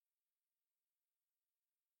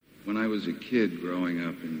When I was a kid growing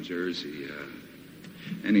up in Jersey,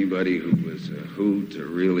 anybody who was a hoot or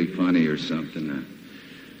really funny or something,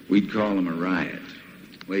 we'd call him a riot.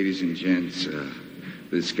 Ladies and gents,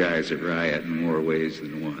 this guy's a riot in more ways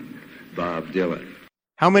than one. Bob Dylan.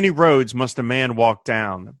 How many roads must a man walk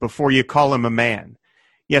down before you call him a man?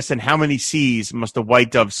 Yes, and how many seas must a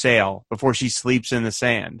white dove sail before she sleeps in the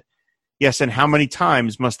sand? Yes, and how many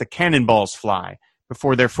times must the cannonballs fly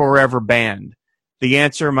before they're forever banned? The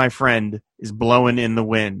answer, my friend, is blowin' in the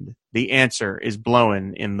wind. The answer is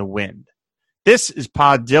blowin' in the wind. This is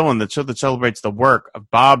Pod Dylan, the show that celebrates the work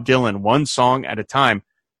of Bob Dylan, one song at a time.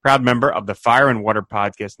 Proud member of the Fire and Water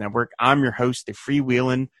Podcast Network. I'm your host, the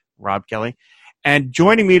freewheeling Rob Kelly. And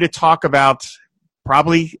joining me to talk about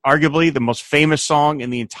probably, arguably, the most famous song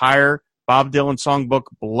in the entire Bob Dylan songbook,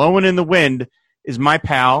 Blowin' in the Wind, is my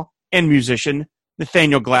pal and musician,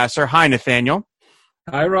 Nathaniel Glasser. Hi, Nathaniel.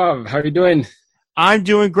 Hi, Rob. How are you doing? I'm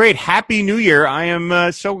doing great. Happy New Year. I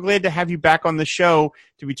am so glad to have you back on the show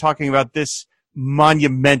to be talking about this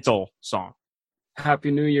monumental song.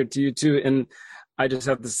 Happy New Year to you, too. And I just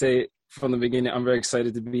have to say from the beginning, I'm very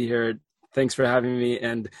excited to be here. Thanks for having me.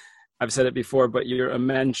 And I've said it before, but you're a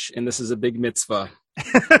mensch, and this is a big mitzvah.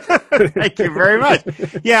 Thank you very much.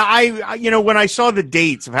 Yeah, I when I saw the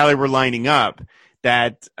dates of how they were lining up,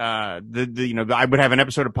 that I would have an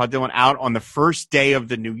episode of Pod Dylan out on the first day of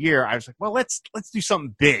the new year. I was like, well, let's do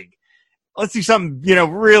something big. Let's do something,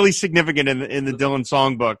 really significant in the Dylan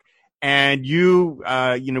songbook. And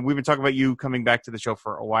we've been talking about you coming back to the show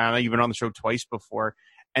for a while now. You've been on the show twice before.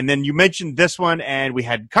 And then you mentioned this one, and we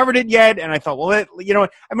hadn't covered it yet. And I thought, well,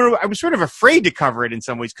 I was sort of afraid to cover it in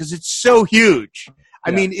some ways because it's so huge.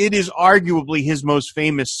 I mean, it is arguably his most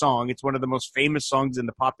famous song. It's one of the most famous songs in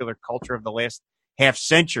the popular culture of the last half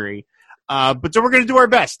century. But so we're going to do our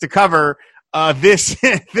best to cover this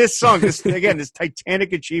song, this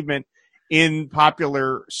titanic achievement in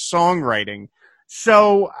popular songwriting.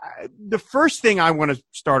 So the first thing I want to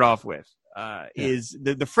start off with is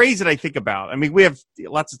the phrase that I think about. I mean, we have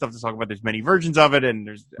lots of stuff to talk about. There's many versions of it, and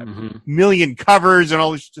there's a million covers and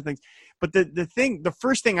all these sorts of things. But the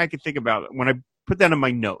first thing I could think about when I put that in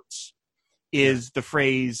my notes is the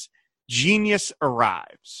phrase "genius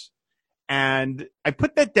arrives." And I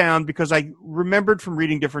put that down because I remembered from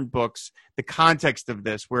reading different books the context of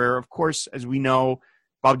this, where, of course, as we know,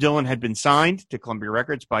 Bob Dylan had been signed to Columbia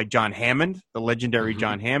Records by John Hammond, the legendary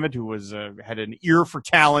John Hammond, who was had an ear for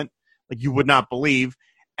talent like you would not believe.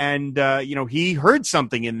 And, he heard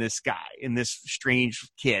something in this guy, in this strange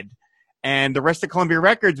kid. And the rest of Columbia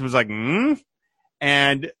Records was like, And,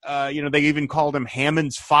 they even called him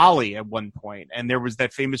Hammond's Folly at one point. And there was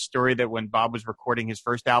that famous story that when Bob was recording his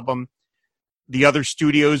first album, the other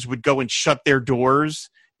studios would go and shut their doors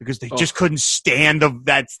because they just couldn't stand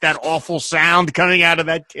that awful sound coming out of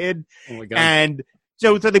that kid. Oh my God. And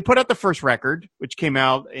so they put out the first record, which came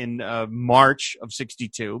out in March of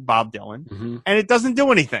 '62, Bob Dylan, and it doesn't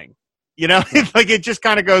do anything. Like it just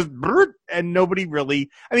kind of goes, and nobody really.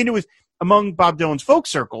 I mean, it was among Bob Dylan's folk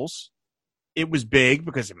circles. It was big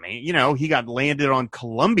because he got landed on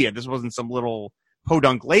Columbia. This wasn't some little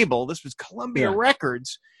podunk label. This was Columbia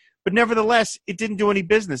Records. But nevertheless, it didn't do any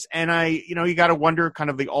business. And you got to wonder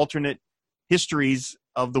kind of the alternate histories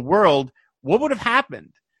of the world. What would have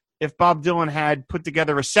happened if Bob Dylan had put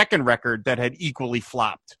together a second record that had equally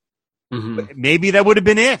flopped? Maybe that would have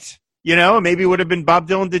been it. Maybe it would have been Bob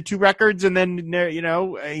Dylan did two records and then,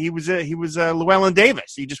 he was Llewellyn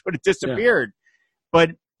Davis. He just would have disappeared.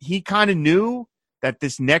 But he kind of knew that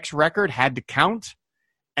this next record had to count.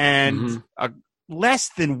 And less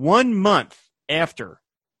than 1 month after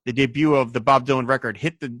the debut of the Bob Dylan record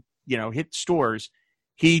hit stores,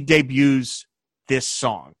 he debuts this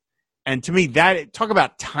song. And to me, talk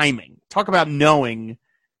about timing, talk about knowing,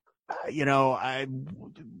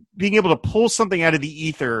 being able to pull something out of the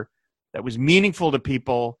ether that was meaningful to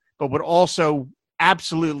people, but would also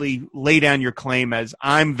absolutely lay down your claim as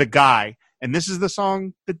I'm the guy. And this is the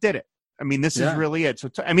song that did it. I mean, this is really it. So,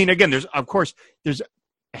 again, there's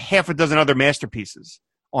half a dozen other masterpieces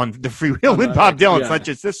on the freewheeling Bob Dylan. It's not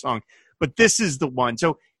just this song, but this is the one.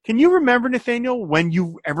 So can you remember, Nathaniel, when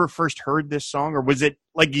you ever first heard this song, or was it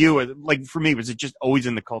like for me, was it just always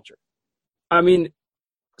in the culture? I mean,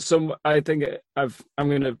 so I think I'm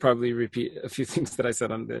going to probably repeat a few things that I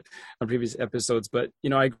said on previous episodes, but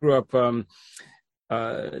I grew up, I'm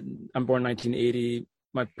born 1980.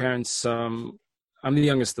 My parents, I'm the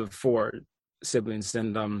youngest of four siblings,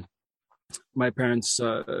 and my parents,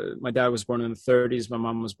 my dad was born in the 30s, my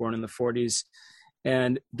mom was born in the 40s,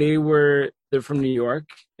 and they're from New York,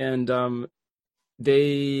 and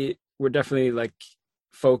they were definitely like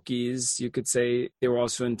folkies, you could say. They were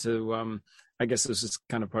also into, I guess this is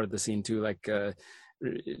kind of part of the scene too, like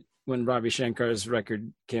when Ravi Shankar's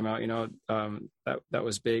record came out, that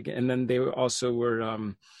was big. And then they also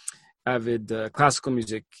were avid classical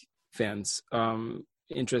music fans.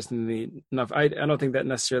 Interestingly enough, I don't think that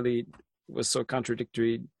necessarily was so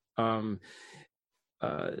contradictory.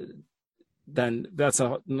 Then that's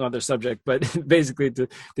another subject, but basically to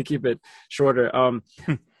keep it shorter,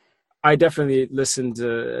 I definitely listened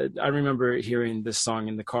to, I remember hearing this song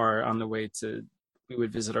in the car on the way to, we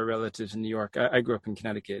would visit our relatives in New York. I grew up in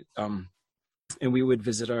Connecticut, and we would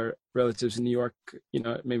visit our relatives in New York,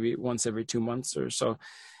 maybe once every 2 months or so.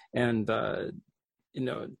 And,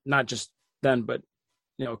 not just then, but,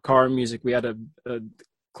 car music, we had a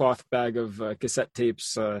cloth bag of cassette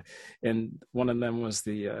tapes, and one of them was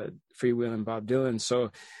the Freewheelin' Bob Dylan. So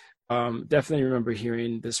definitely remember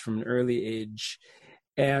hearing this from an early age.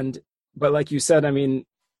 But like you said, I mean,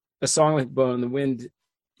 a song like Blowin' in the Wind,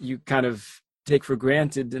 you kind of take for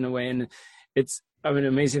granted in a way. And it's, an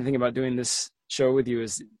amazing thing about doing this show with you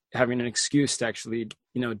is having an excuse to actually,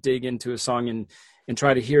 dig into a song and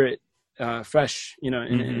try to hear it fresh, in a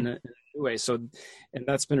new way. So, and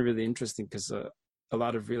that's been really interesting because a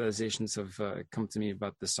lot of realizations have come to me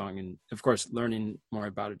about this song, and of course, learning more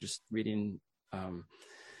about it, just reading.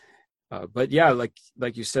 But yeah,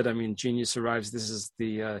 like you said, I mean, Genius Arrives. This is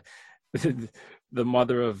the the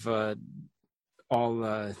mother of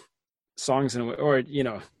all songs in a way, or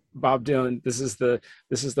Bob Dylan. This is the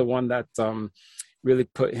one that really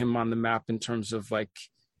put him on the map in terms of like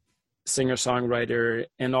singer-songwriter,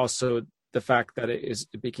 and also the fact that it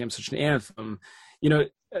became such an anthem.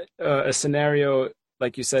 A scenario,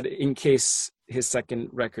 like you said, in case his second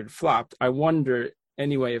record flopped, I wonder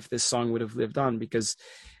anyway if this song would have lived on, because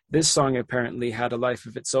this song apparently had a life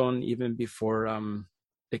of its own even before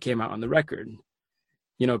it came out on the record.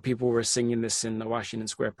 People were singing this in the Washington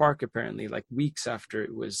Square Park apparently, like weeks after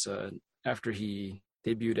it was after he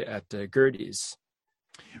debuted it at Gertie's,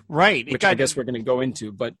 right? Which I guess we're going to go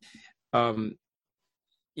into, but Woody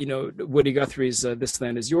Guthrie's "This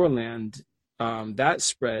Land Is Your Land," that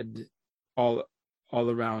spread all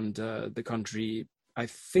around the country. I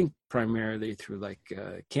think primarily through like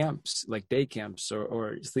camps, like day camps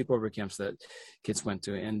or sleepover camps that kids went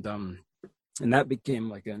to, and that became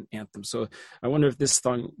like an anthem. So I wonder if this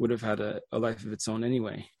song would have had a life of its own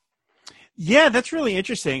anyway. Yeah, that's really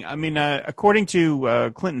interesting. I mean, according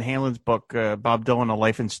to Clinton Halen's book, Bob Dylan: A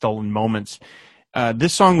Life in Stolen Moments,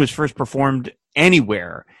 this song was first performed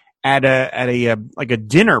anywhere at a like a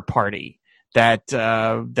dinner party that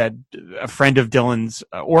a friend of Dylan's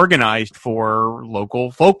organized for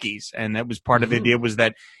local folkies, and that was part of the idea, was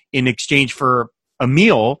that in exchange for a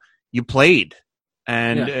meal, you played.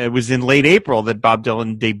 And it was in late April that Bob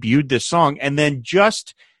Dylan debuted this song, and then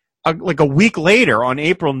just like a week later, on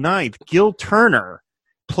April 9th, Gil Turner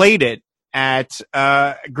played it at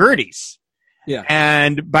Gertie's. Yeah,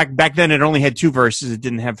 and back then it only had 2 verses; it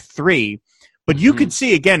didn't have 3. But you could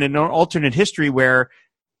see again in an alternate history where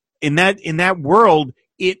in that world,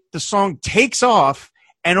 the song takes off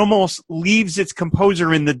and almost leaves its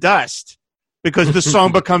composer in the dust because the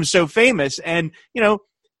song becomes so famous. And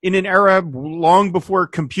in an era long before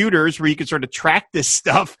computers where you could sort of track this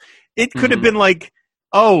stuff, it could have been like,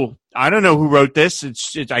 oh, I don't know who wrote this.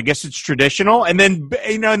 I guess it's traditional. And then,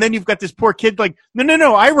 and then you've got this poor kid like,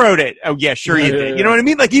 no, I wrote it. Oh yeah, sure you did. You know what I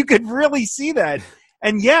mean? Like you could really see that.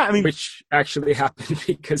 And yeah, I mean, which actually happened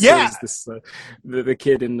because there was this the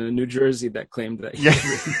kid in New Jersey that claimed that.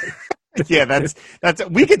 Yeah, that's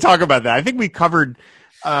we could talk about that. I think we covered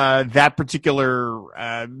that particular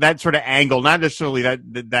that sort of angle, not necessarily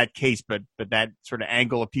that case, but that sort of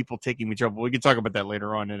angle of people taking me trouble. We could talk about that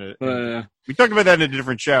later on we talked about that in a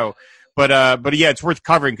different show. But yeah, it's worth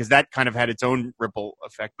covering because that kind of had its own ripple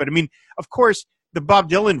effect. But I mean, of course, the Bob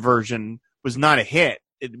Dylan version was not a hit.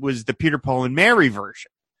 It was the Peter, Paul, and Mary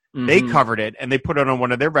version. They covered it and they put it on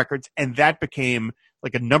one of their records, and that became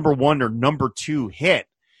like a number 1 or number 2 hit.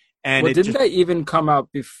 And didn't that even come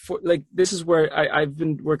out before? Like, this is where I've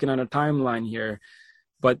been working on a timeline here,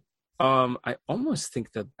 but I almost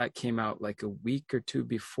think that came out like a week or 2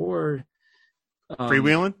 before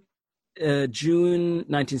Freewheelin'? June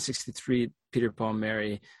 1963, Peter, Paul,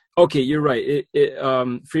 Mary. Okay, you're right.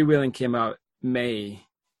 Freewheelin' came out May,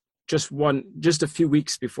 just a few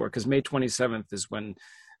weeks before, because May 27th is when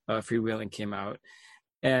Freewheelin' came out.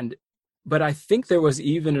 But I think there was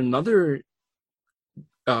even another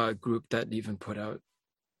group that even put out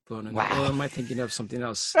Blowin' in the Wind. Or am I thinking of something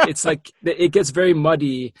else? It's like it gets very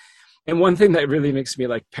muddy. And one thing that really makes me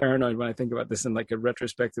like paranoid when I think about this in like a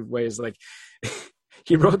retrospective way is like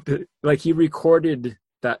he recorded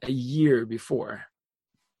that a year before,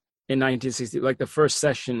 in 1960, like the first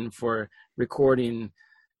session for recording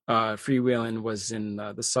Freewheelin' was in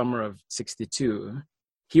the summer of 62.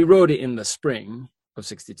 He wrote it in the spring of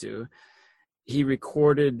 62. He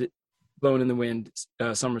recorded Blowin' in the Wind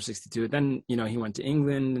summer of 62. Then, you know, he went to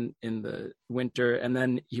England in the winter, and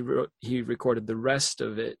then he recorded the rest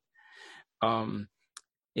of it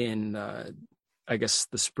in I guess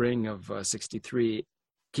the spring of 63.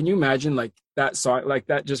 Can you imagine, like, that song? Like,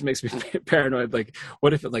 that just makes me paranoid. Like,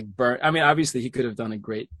 what if it like burnt? I mean, obviously he could have done a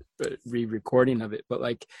great re-recording of it, but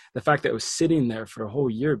like the fact that it was sitting there for a whole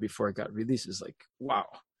year before it got released is like, wow.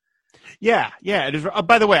 Yeah. It is.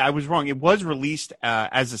 By the way, I was wrong. It was released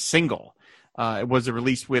as a single. It was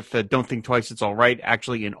released with Don't Think Twice, It's All Right,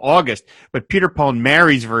 actually in August. But Peter, Paul, and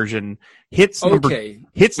Mary's version hits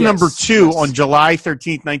number two on July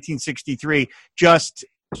 13th, 1963, just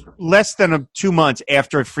less than 2 months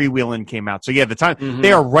after Freewheelin' came out. So, yeah, the time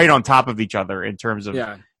they are right on top of each other in terms of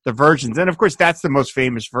the versions. And, of course, that's the most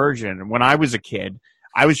famous version. When I was a kid,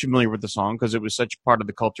 I was familiar with the song because it was such part of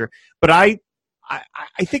the culture. But I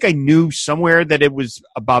think I knew somewhere that it was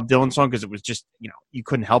a Bob Dylan song because it was just, you know, you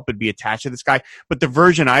couldn't help but be attached to this guy. But the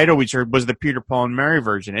version I had always heard was the Peter, Paul, and Mary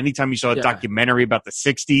version. Anytime you saw a documentary about the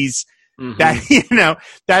 60s, that, you know,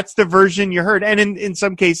 that's the version you heard. And in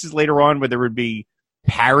some cases later on where there would be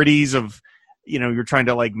parodies of, you know, you're trying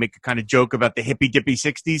to like make a kind of joke about the hippy dippy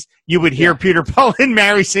 60s, you would hear Peter, Paul, and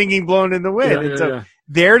Mary singing Blowin' in the Wind. So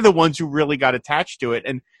they're the ones who really got attached to it.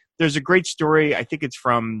 And there's a great story. I think it's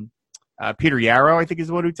from Peter Yarrow, I think is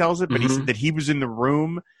the one who tells it, but he said that he was in the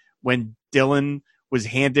room when Dylan was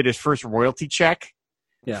handed his first royalty check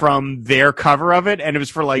from their cover of it, and it was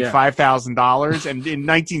for like $5,000. And in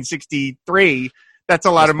 1963, that's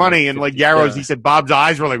a lot of money. And like Yarrow's, he said Bob's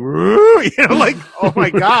eyes were like, woo, you know, like, oh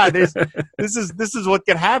my God, this is what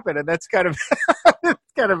could happen, and that's kind of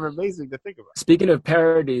it's kind of amazing to think about. Speaking of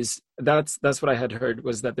parodies, that's what I had heard,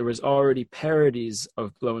 was that there was already parodies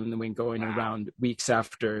of Blowin' in the Wind going around weeks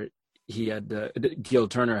after he had Gil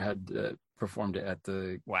Turner had performed it at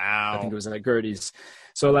the I think it was at Gertie's.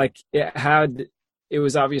 So like it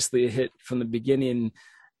was obviously a hit from the beginning.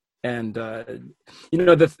 And you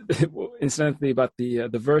know, incidentally about the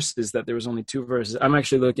verses, that there was only 2 verses. I'm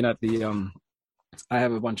actually looking at the I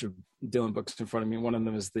have a bunch of Dylan books in front of me. One of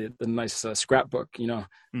them is the nice scrapbook, you know,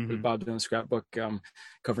 the Bob Dylan scrapbook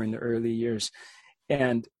covering the early years.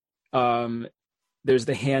 And there's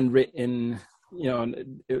the handwritten, you know,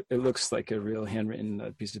 it looks like a real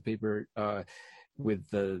handwritten piece of paper with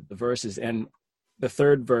the verses. And the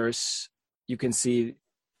third verse, you can see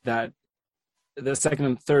that the second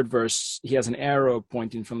and third verse, he has an arrow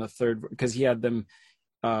pointing from the third, because he had them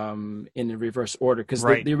in the reverse order, because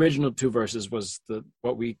the original 2 verses was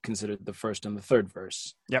what we considered the first and the third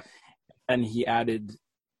verse. Yep. And he added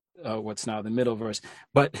what's now the middle verse.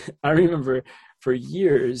 But I remember for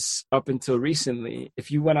years, up until recently, if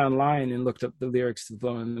you went online and looked up the lyrics to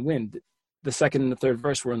Blowin' in the Wind, the second and the third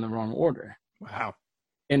verse were in the wrong order. Wow.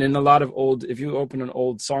 And in a lot of if you open an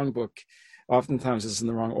old songbook, oftentimes it's in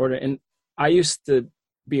the wrong order. And I used to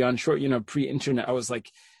be unsure, you know, pre-internet. I was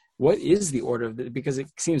like, what is the order of it? Because it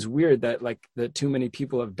seems weird that like that too many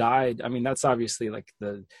people have died. I mean, that's obviously like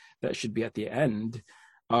that should be at the end.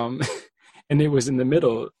 And it was in the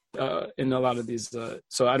middle in a lot of these.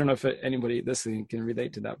 So I don't know if anybody listening can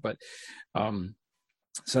relate to that, but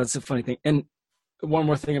so that's a funny thing. And one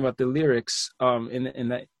more thing about the lyrics, in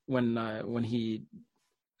that when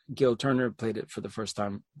Gil Turner played it for the first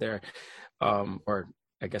time there, or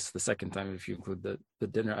I guess the second time if you include the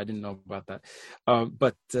dinner. I didn't know about that.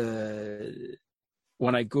 But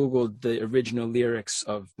when I Googled the original lyrics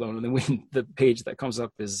of Blowin' in the Wind, the page that comes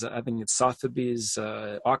up is, I think it's Sotheby's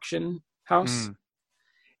auction house.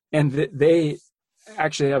 And they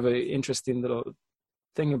actually have an interesting little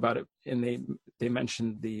thing about it. And they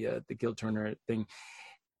mentioned the Gil Turner thing,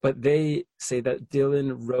 but they say that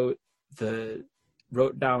Dylan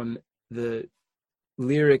wrote down the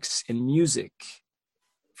lyrics and music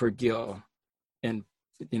for Gil, and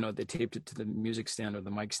you know, they taped it to the music stand or the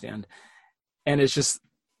mic stand. And it's just,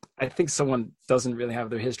 I think someone doesn't really have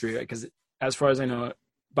their history right, because as far as I know,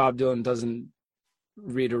 Bob Dylan doesn't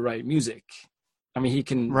read or write music. I mean, he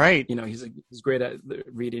can, you know, he's great at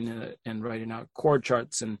reading and writing out chord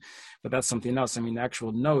charts, but that's something else. I mean,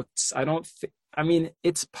 actual notes, I mean,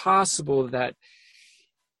 it's possible that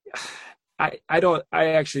I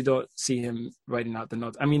actually don't see him writing out the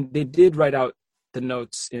notes. I mean, they did write out the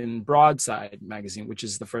notes in Broadside magazine, which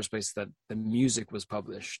is the first place that the music was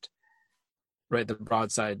published, right? The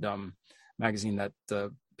Broadside magazine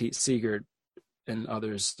that Pete Seeger and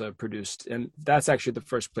others produced. And that's actually the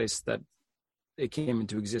first place that it came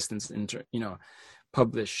into existence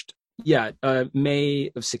published. Yeah,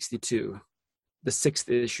 May of '62, the 6th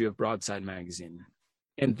issue of Broadside magazine,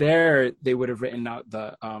 and there they would have written out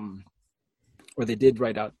or they did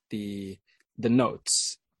write out the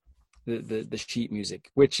notes, the sheet music,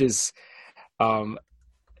 which is,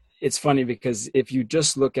 it's funny because if you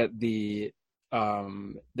just look at the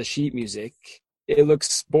sheet music, it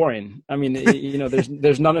looks boring. I mean,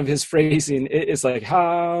 there's none of his phrasing. It's like,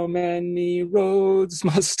 how many roads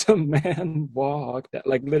must a man walk? That,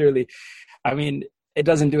 like, literally, I mean, it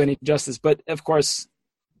doesn't do any justice. But of course,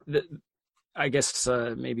 I guess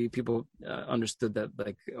maybe people understood that,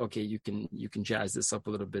 like, okay, you can jazz this up a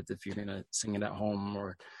little bit if you're gonna sing it at home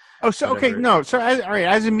or. Oh, so whatever. okay, no. So, all right,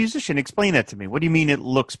 as a musician, explain that to me. What do you mean it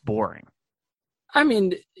looks boring? I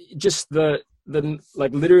mean, just the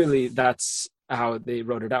like, literally, that's how they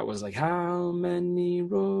wrote it out, was like, how many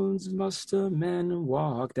roads must a man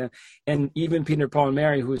walk down? And even Peter, Paul, and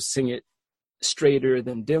Mary, who sing it straighter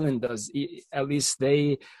than Dylan does, at least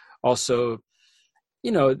they also,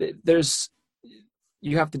 there's,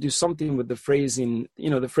 you have to do something with the phrasing.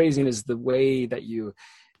 The phrasing is the way that you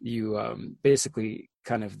basically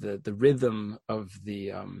kind of the rhythm of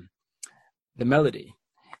the melody.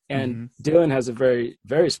 And Dylan has a very,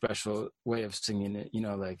 very special way of singing it,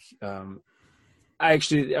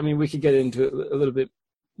 I mean, we could get into it a little bit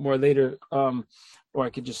more later, or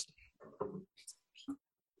I could just,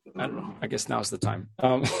 I don't know, I guess now's the time.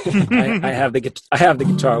 I have the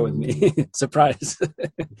guitar with me. Surprise.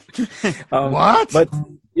 What? But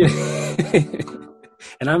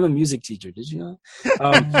and I'm a music teacher, did you know?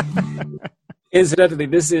 Incidentally,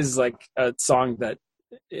 this is like a song that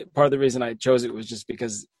part of the reason I chose it was just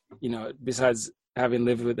because, besides having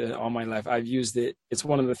lived with it all my life, I've used it. It's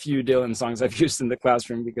one of the few Dylan songs I've used in the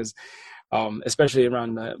classroom because, especially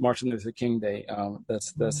around Martin Luther King Day,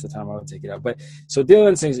 that's the time I would take it out. But so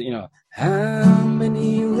Dylan sings it, how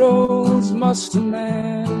many roads must a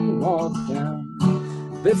man walk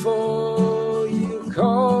down before you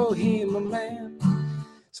call him a man?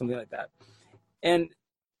 Something like that. And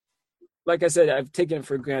like I said, I've taken it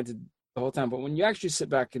for granted the whole time. But when you actually sit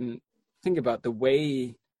back and think about the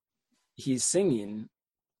way he's singing,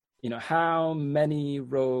 how many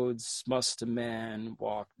roads must a man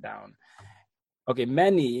walk down? Okay,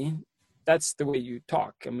 many, that's the way you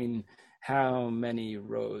talk. I mean, how many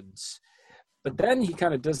roads? But then he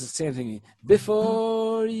kind of does the same thing.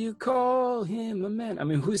 Before you call him a man. I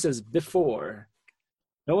mean, who says before?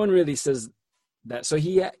 No one really says that. So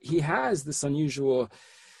he has this unusual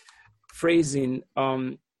phrasing.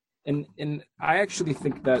 And I actually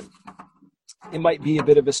think that it might be a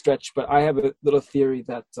bit of a stretch, but I have a little theory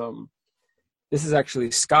that this is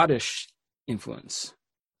actually Scottish influence,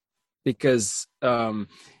 because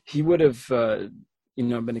he would have,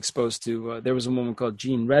 been exposed to. There was a woman called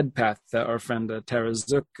Jean Redpath, our friend Tara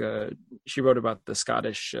Zook. She wrote about the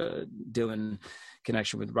Scottish Dylan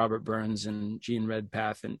connection with Robert Burns and Jean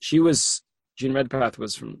Redpath, and Jean Redpath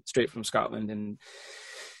was straight from Scotland, and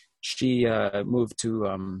she moved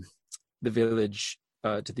to the Village.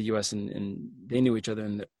 To the U.S. and they knew each other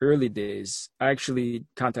in the early days. I actually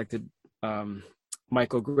contacted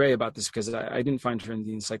Michael Gray about this because I didn't find her in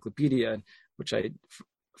the encyclopedia, which I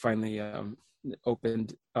finally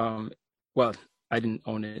opened. Well, I didn't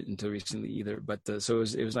own it until recently either, but so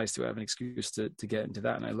it was nice to have an excuse to get into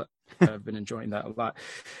that, and I've been enjoying that a lot.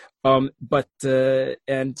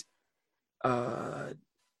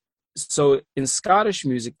 So in Scottish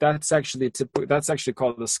music, that's actually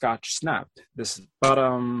called the Scotch snap. This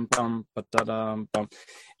ba-dum bum ba-da-dum bum,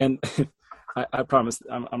 and I promise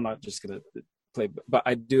I'm not just gonna play, but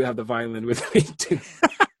I do have the violin with me too.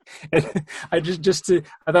 And I thought this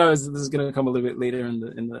is gonna come a little bit later in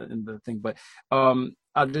the thing, but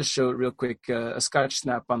I'll just show it real quick. A Scotch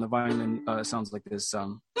snap on the violin sounds like this.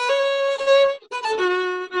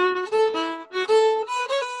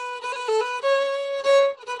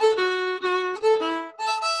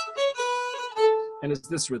 And it's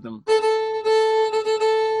this rhythm.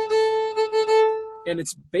 And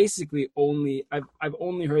it's basically I've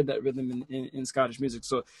only heard that rhythm in Scottish music.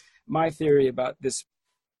 So my theory about this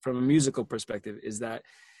from a musical perspective is that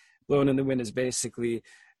Blowin' in the Wind is basically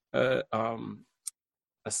a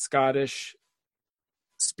Scottish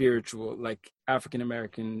spiritual, like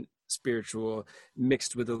African-American spiritual,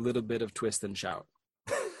 mixed with a little bit of twist and shout.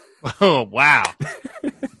 Oh, wow.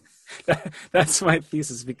 That's my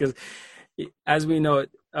thesis, because as we know it,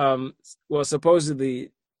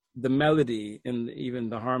 supposedly the melody and even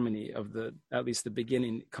the harmony of at least the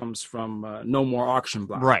beginning comes from No More Auction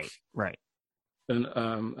Block. Right.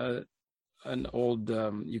 An old,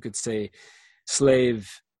 you could say, slave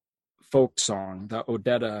folk song that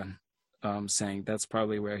Odetta sang. That's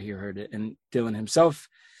probably where he heard it. And Dylan himself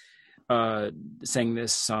sang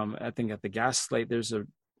this, I think at the Gaslight, there's a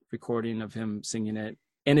recording of him singing it.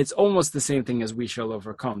 And it's almost the same thing as We Shall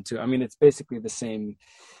Overcome, too. I mean, it's basically the same.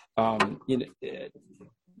 The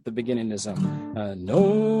beginning is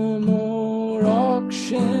no more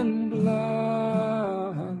auction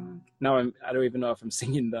blood. Now I don't even know if I'm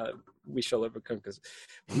singing the We Shall Overcome, because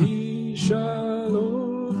we shall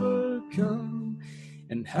overcome,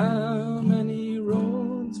 and how many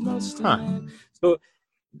roads must a man. So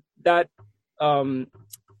that and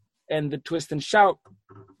the twist and shout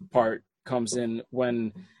part comes in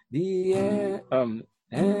when the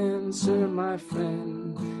answer, my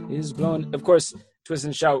friend, is blown. Of course, twist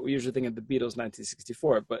and shout, we usually think of the Beatles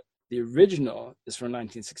 1964, but the original is from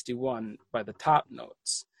 1961 by the Top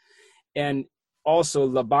Notes. And also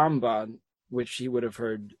La Bamba, which he would have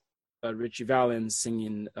heard Richie Valens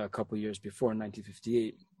singing a couple years before in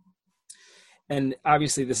 1958. And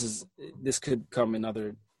obviously this could come in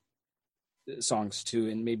other songs too,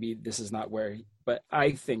 and maybe this is not where, but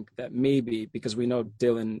I think that maybe, because we know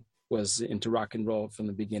Dylan was into rock and roll from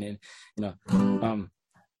the beginning, ba, ba,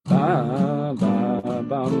 ba,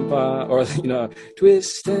 ba, or,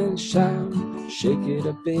 twist and shout, shake it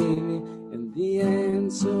up, baby, and the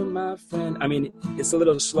answer, my friend. I mean, it's a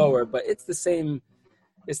little slower, but it's the same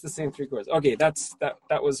three chords. Okay,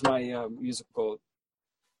 that was my musical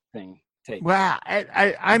thing. Take. Wow,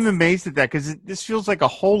 I'm amazed at that, because this feels like a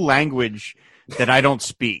whole language that I don't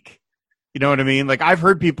speak. You know what I mean? Like, I've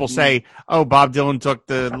heard people say, "Oh, Bob Dylan took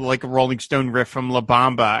the like a Rolling Stone riff from La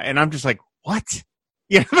Bamba," and I'm just like, "What?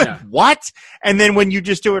 What?" And then when you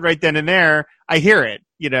just do it right then and there, I hear it.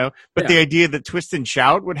 But the idea that Twist and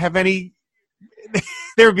Shout would have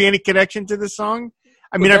there would be any connection to the song.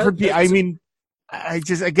 I mean, I've heard. I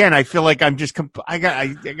feel like I'm just. I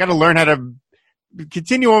got to learn how to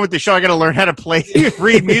continue on with the show. I got to learn how to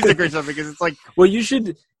read music or something, because it's like. Well, you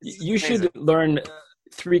should learn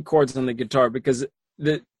 3 chords on the guitar, because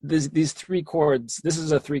these 3 chords. This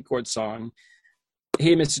is a 3-chord song.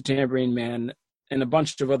 Hey, Mr. Tambourine Man, and a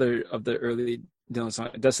bunch of other of the early Dylan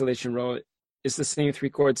songs. Desolation Row. It's the same 3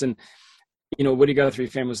 chords, and Woody Guthrie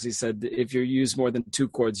famously said, if you use more than 2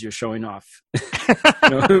 chords, you're showing off.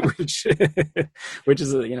 Which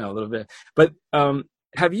is a little bit. But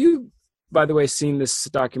have you, by the way, seen this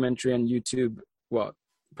documentary on YouTube? Well, it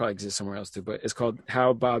probably exists somewhere else too, but it's called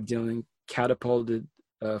How Bob Dylan Catapulted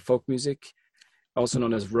Folk Music, also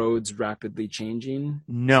known as Roads Rapidly Changing.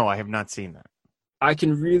 No, I have not seen that. I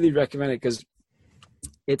can really recommend it, because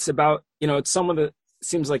it's about, it's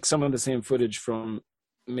seems like some of the same footage from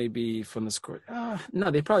maybe from the score. No,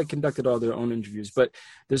 they probably conducted all their own interviews, but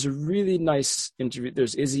there's a really nice interview.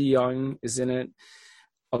 There's Izzy Young is in it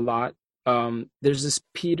a lot. There's this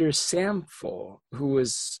Peter Samfel who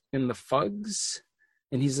was in the Fugs,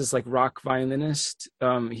 and he's this like rock violinist.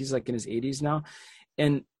 He's like in his 80s now,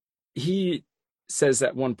 and he says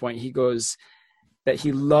at one point, he goes that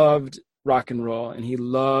he loved rock and roll and he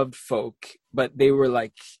loved folk, but they were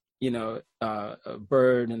like, a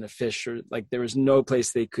bird and a fish, or like there was no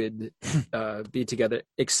place they could be together,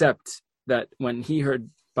 except that when he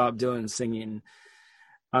heard Bob Dylan singing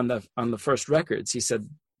on the first records, he said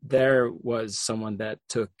there was someone that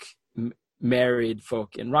married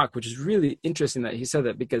folk and rock, which is really interesting that he said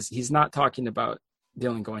that, because he's not talking about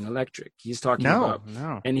Dylan going electric. He's talking about,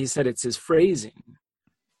 and he said it's his phrasing.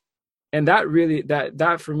 And that really,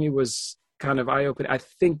 that for me was kind of eye-opening. I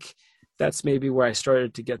think that's maybe where I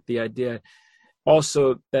started to get the idea.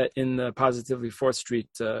 Also, that in the Positively 4th Street,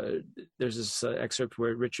 there's this excerpt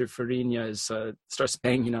where Richard Farina starts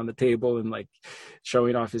banging on the table and like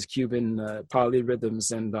showing off his Cuban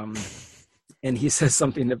polyrhythms, and he says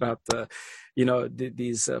something about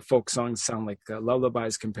these folk songs sound like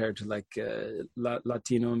lullabies compared to like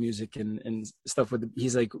Latino music and stuff.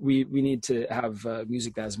 He's like, we need to have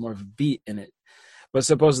music that has more of a beat in it. But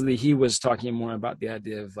supposedly he was talking more about the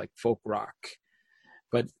idea of like folk rock.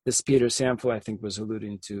 But this Peter Samfel, I think, was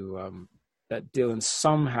alluding to that Dylan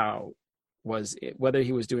somehow whether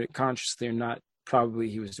he was doing it consciously or not, probably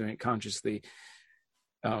he was doing it consciously.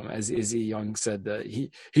 As Izzy Young said, he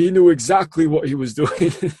knew exactly what he was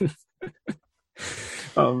doing.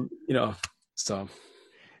 So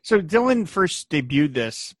Dylan first debuted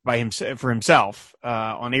this for himself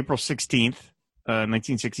on April 16th.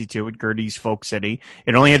 1962 at Gertie's Folk City.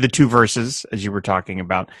 It only had the 2 verses, as you were talking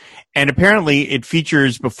about. And apparently it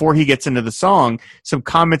features, before he gets into the song, some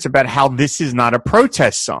comments about how this is not a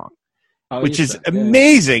protest song, which is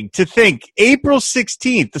amazing to think. April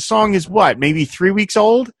 16th, the song is what, maybe 3 weeks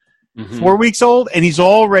old, 4 weeks old? And he's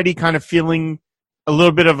already kind of feeling a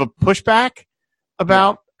little bit of a pushback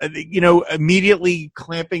about, immediately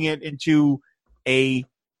clamping it into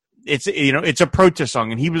it's a protest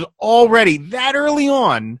song. And he was already that early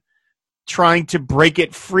on trying to break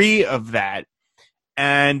it free of that.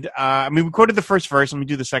 And we quoted the first verse. Let me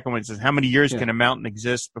do the second one. It says, "How many years can a mountain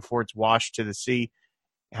exist before it's washed to the sea?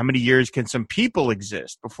 How many years can some people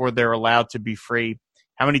exist before they're allowed to be free?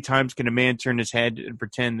 How many times can a man turn his head and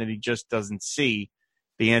pretend that he just doesn't see?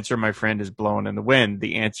 The answer, my friend, is blowing in the wind.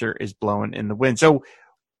 The answer is blowing in the wind." So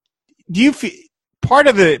do you feel part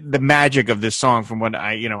of the magic of this song, from what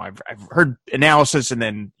I've heard analysis and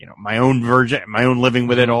then, my own version, my own living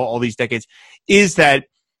with it all these decades, is that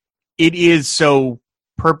it is so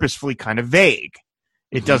purposefully kind of vague.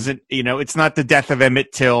 It doesn't, it's not the death of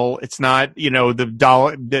Emmett Till. It's not, it's not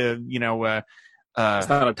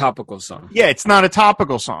a topical song. Yeah, it's not a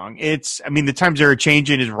topical song. The times they are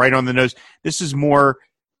changing is right on the nose. This is more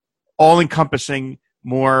all-encompassing,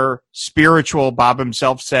 more spiritual. Bob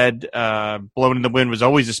himself said, "Blowin' in the Wind" was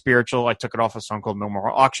always a spiritual. I took it off a song called "No More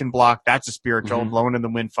Auction Block." That's a spiritual. "Blowin' in the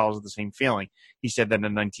Wind" follows the same feeling. He said that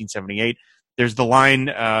in 1978. There's the line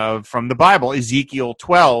from the Bible, Ezekiel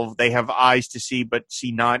 12, "They have eyes to see, but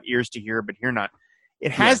see not, ears to hear, but hear not."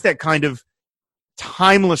 It has that kind of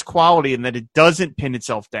timeless quality in that it doesn't pin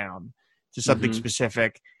itself down to something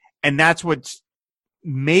specific. And that's what's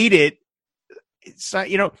made it,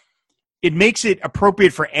 it makes it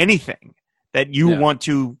appropriate for anything that you want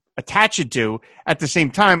to attach it to. At the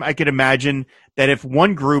same time, I could imagine that if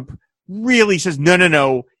one group really says,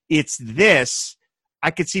 no, it's this,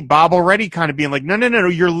 I could see Bob already kind of being like, no,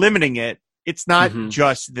 you're limiting it. It's not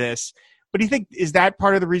just this. But do you think, is that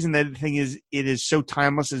part of the reason that it is so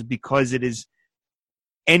timeless, is because it is,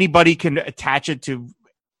 anybody can attach it to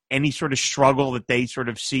any sort of struggle that they sort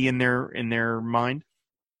of see in their mind?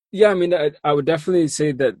 Yeah, I would definitely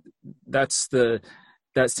say that that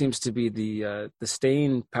seems to be the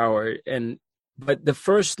staying power. But the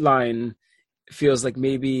first line feels like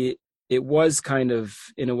maybe it was kind of,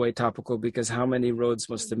 in a way, topical, because how many roads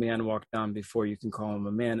must a man walk down before you can call him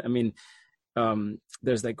a man?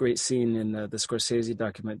 There's that great scene in the Scorsese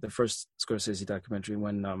the first Scorsese documentary,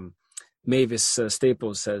 when Mavis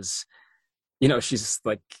Staples says, she's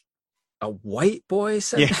like, "A white boy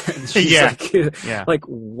said that?" And she's like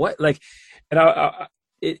what? Like, and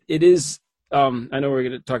it is. I know we're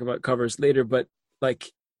going to talk about covers later, but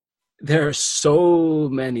like, there are so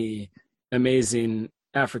many amazing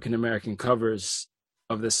African American covers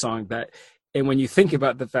of this song and when you think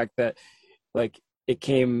about the fact that, like, it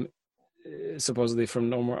came supposedly from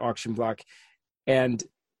No More Auction Block, and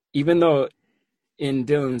even though in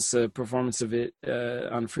Dylan's performance of it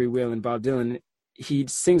on Free Will and Bob Dylan, he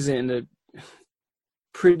sings it in a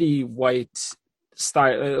pretty white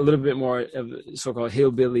style, a little bit more of so-called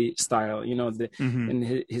hillbilly style,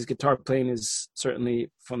 and his guitar playing is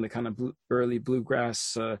certainly from the kind of early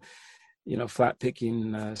bluegrass, flat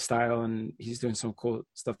picking style, and he's doing some cool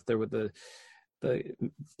stuff there with the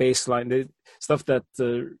bass line, the stuff that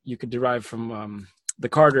you could derive from the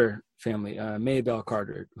Carter family, Maybelle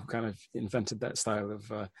Carter, who kind of invented that style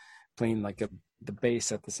of playing like the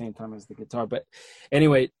bass at the same time as the guitar. But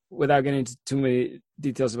anyway, without getting into too many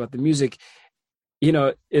details about the music,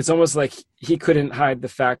 it's almost like he couldn't hide the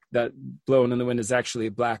fact that "Blowin' in the Wind" is actually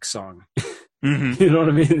a black song. You know what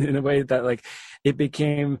I mean? In a way that, like, it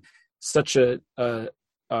became such an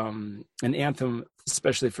anthem,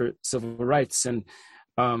 especially for civil rights. And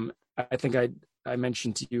I think I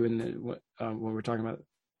mentioned to you when we were talking about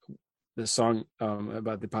the song,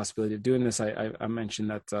 about the possibility of doing this, I mentioned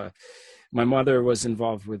that my mother was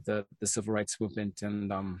involved with the civil rights movement,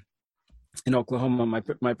 and in Oklahoma,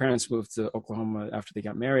 my parents moved to Oklahoma after they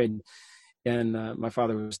got married, and my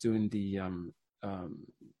father was doing the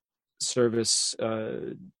service.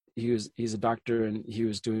 He's a doctor, and he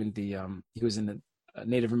was doing he was in the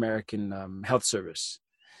Native American health service,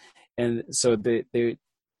 and so they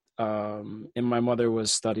and my mother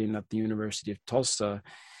was studying at the University of Tulsa,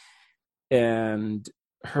 and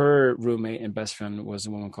her roommate and best friend was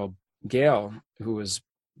a woman called Gail, who was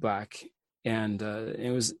black, and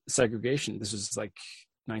it was segregation. This was like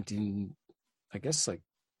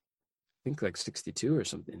 62 or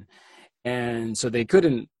something. And so they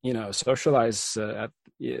couldn't, socialize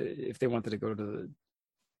if they wanted to go to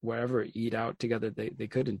wherever, eat out together. They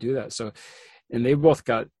couldn't do that. So, and they both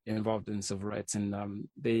got involved in civil rights, and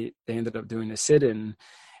they ended up doing a sit-in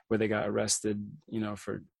where they got arrested,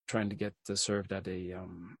 for trying to get served at a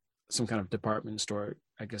some kind of department store,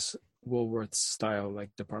 I guess Woolworth style, like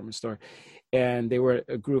department store. And they were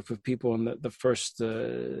a group of people, and the first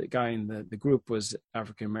guy in the group was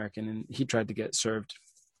African American, and he tried to get served.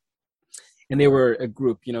 and they were a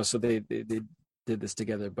group, so they did this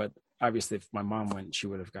together. But obviously, if my mom went, she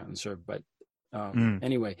would have gotten served. But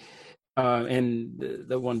anyway, and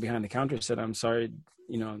the one behind the counter said, "I'm sorry,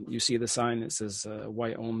 you see the sign that says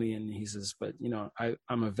white only," and he says, "But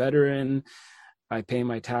I'm a veteran. I pay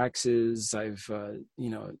my taxes. I've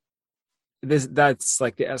that's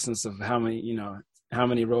like the essence of how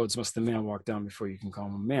many roads must a man walk down before you can call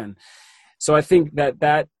him a man." So I think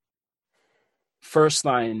that first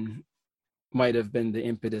line might have been the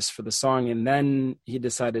impetus for the song, and then he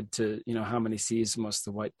decided to, how many seas must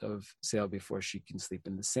the white dove sail before she can sleep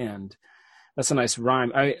in the sand. That's a nice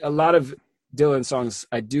rhyme. A lot of Dylan songs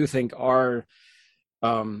I do think are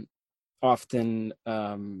often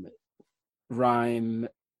rhyme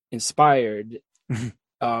inspired,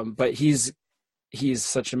 but he's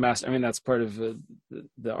such a master. I mean, that's part of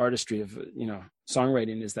the artistry of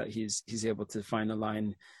songwriting, is that he's able to find a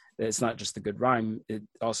line that it's not just a good rhyme, it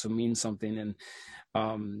also means something.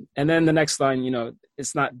 And then the next line,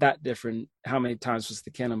 it's not that different. How many times was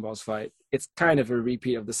the cannonballs fight? It's kind of a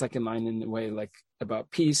repeat of the second line in a way, like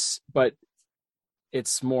about peace, but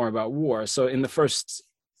it's more about war. So in the first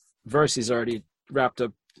verse, he's already wrapped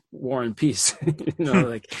up war and peace.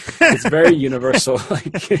 Like it's very universal.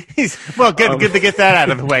 Like, good to get that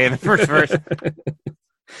out of the way in the first verse.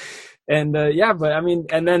 And but I mean,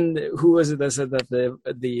 and then who was it that said that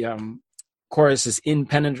the chorus is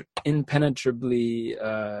impenetrably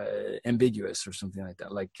ambiguous or something like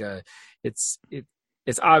that? Like it's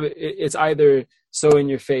either so in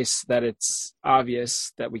your face that it's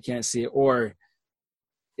obvious that we can't see it, or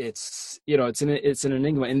it's it's an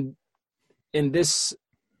enigma. And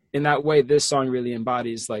in that way, this song really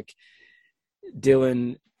embodies like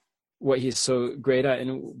Dylan, what he's so great at,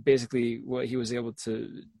 and basically what he was able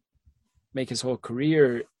to make his whole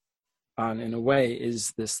career on, in a way,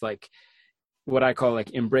 is this, like, what I call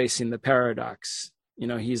like embracing the paradox.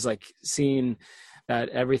 He's like seeing that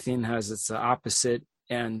everything has its opposite,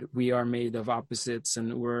 and we are made of opposites,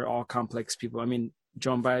 and we're all complex people. I mean,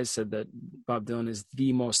 Joan Baez said that Bob Dylan is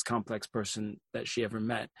the most complex person that she ever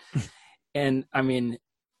met. And I mean,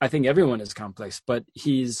 I think everyone is complex, but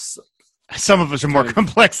some of us are more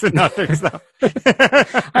complex than others, though.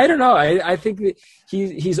 I don't know. I think that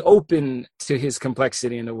he's open to his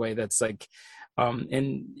complexity in a way that's like,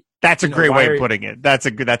 and that's a great way of putting it. That's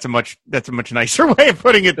a much nicer way of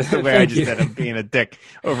putting it. The way I just said, I'm being a dick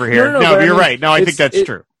over here. No, you're right. No, I think that's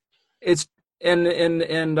true. It's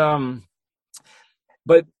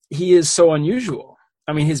but he is so unusual.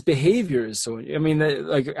 I mean, his behavior is so. I mean,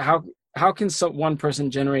 like how can one person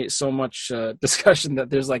generate so much discussion that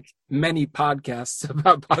there's like many podcasts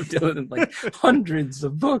about Bob Dylan and like hundreds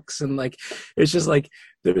of books, and like it's just like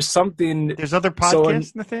there's something. There's other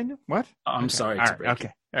podcasts, Nathaniel? What? I'm sorry. All right. Okay.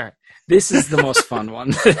 All right. This is the most fun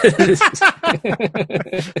one.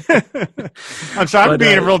 I'm sorry. I'm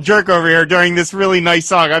being a real jerk over here during this really nice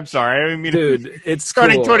song. I'm sorry. I mean, dude, it's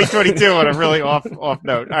starting cool. 2022 on a really off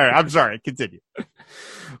note. All right. I'm sorry. Continue.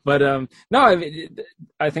 But no,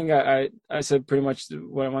 I think I said pretty much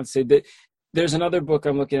what I want to say. That there's another book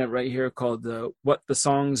I'm looking at right here called "What the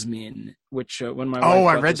Songs Mean," which when my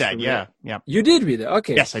wife I read that. Yeah. You did read it.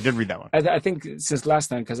 Okay. Yes, I did read that one. I think since last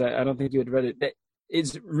time, because I don't think you had read it.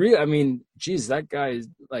 It's real. I mean, geez, that guy is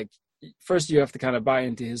like. First, you have to kind of buy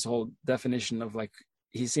into his whole definition of like,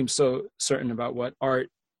 he seems so certain about what art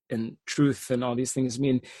and truth and all these things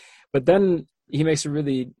mean, but then he makes a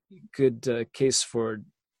really good case for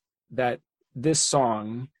that this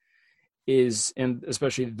song is, and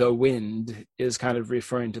especially The Wind, is kind of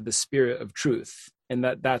referring to the spirit of truth, and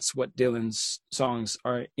that's what Dylan's songs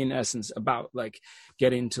are in essence about, like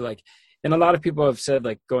getting to like, and a lot of people have said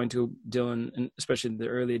like going to Dylan, and especially in the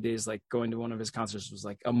early days, like going to one of his concerts was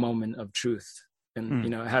like a moment of truth,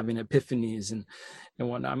 and having epiphanies and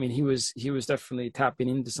whatnot. I mean, he was definitely tapping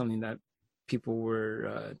into something that people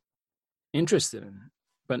were interested in,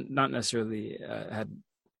 but not necessarily had.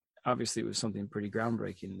 Obviously, it was something pretty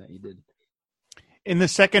groundbreaking that he did. In the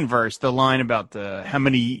second verse, the line about how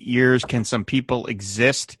many years can some people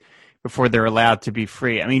exist before they're allowed to be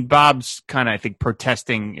free? I mean, Bob's kind of, I think,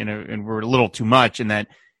 protesting, and we're a little too much, in that,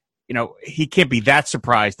 he can't be that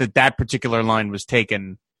surprised that particular line was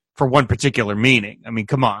taken for one particular meaning. I mean,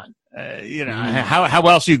 come on, how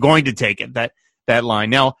else are you going to take it, that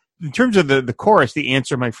line? Now, in terms of the chorus, the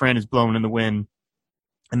answer, my friend, is blowing in the wind.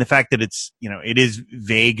 And the fact that it's, it is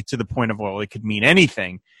vague to the point of, well, it could mean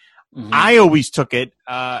anything. Mm-hmm. I always took it,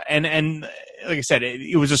 and like I said,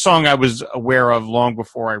 it was a song I was aware of long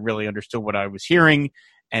before I really understood what I was hearing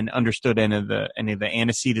and understood any of the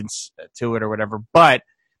antecedents to it or whatever. But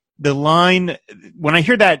the line, when I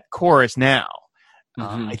hear that chorus now,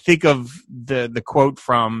 I think of the quote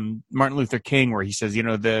from Martin Luther King where he says,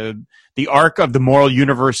 the arc of the moral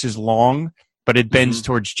universe is long, but it bends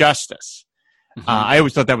towards justice. I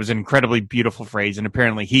always thought that was an incredibly beautiful phrase, and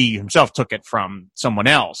apparently he himself took it from someone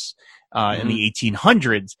else in the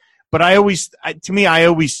 1800s. But I always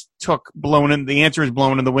took "Blowin' in." The answer is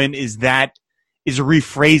 "Blowin' in the Wind." Is a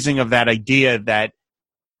rephrasing of that idea that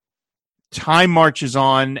time marches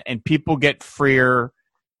on and people get freer.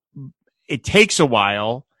 It takes a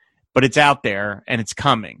while, but it's out there and it's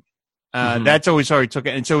coming. That's always how I took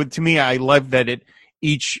it. And so to me, I love that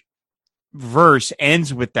each verse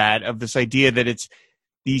ends with that, of this idea that it's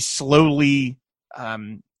these slowly,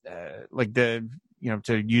 to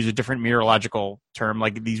use a different meteorological term,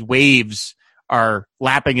 like these waves are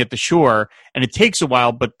lapping at the shore, and it takes a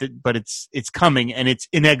while, but it's coming and it's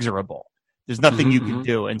inexorable. There's nothing you can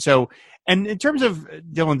do. And so, and in terms of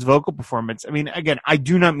Dylan's vocal performance, I mean, again, I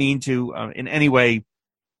do not mean to in any way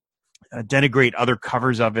denigrate other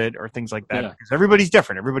covers of it or things like that, because everybody's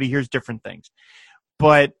different. Everybody hears different things.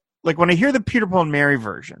 But like when I hear the Peter, Paul and Mary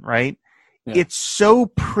version, right? Yeah. It's so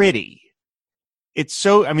pretty. It's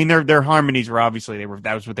so, I mean, their harmonies were obviously,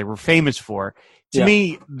 that was what they were famous for. To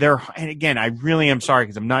me, and again, I really am sorry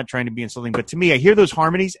because I'm not trying to be insulting, but to me, I hear those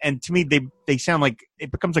harmonies and to me, they sound like,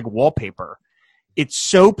 it becomes like wallpaper. It's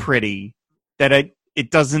so pretty that I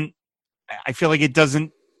feel like it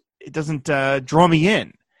doesn't draw me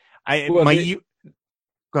in.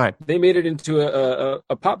 Go ahead. They made it into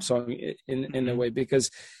a pop song in a way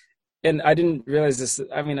because, and I didn't realize this.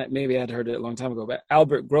 I mean, maybe I'd heard it a long time ago, but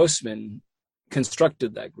Albert Grossman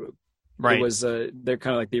constructed that group. Right. It was they're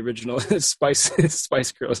kind of like the original Spice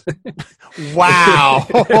Girls. Wow.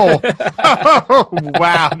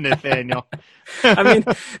 Wow, Nathaniel. I mean,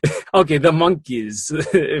 okay, the Monkees,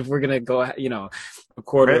 if we're going to go, a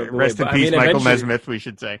quarter of the way. Rest in peace, Michael Nesmith, we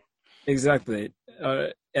should say. Exactly.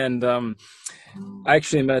 And I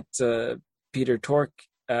actually met Peter Tork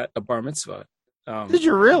at a bar mitzvah. Did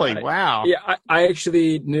you really? Wow. Yeah, I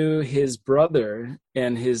actually knew his brother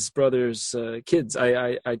and his brother's kids.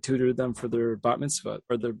 I tutored them for their bat mitzvah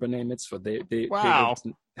or their b'nai mitzvah. They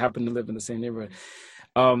happen to live in the same neighborhood.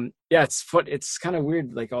 It's fun. It's kind of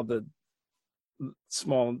weird, like all the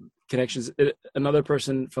small connections. Another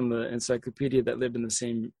person from the encyclopedia that lived in the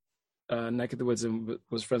same neck of the woods and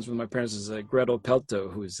was friends with my parents is Gretel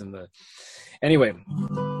Pelto, who's in the. Anyway,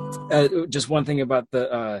 just one thing about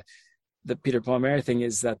the Peter, Paul and Mary thing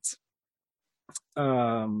is that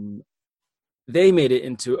they made it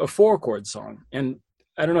into a 4-chord song, and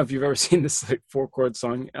I don't know if you've ever seen this like 4-chord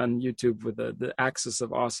song on YouTube with the Axis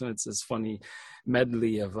of Awesome. It's this funny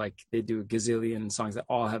medley of like they do a gazillion songs that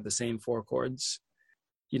all have the same 4 chords.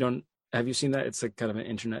 Have you seen that? It's like kind of an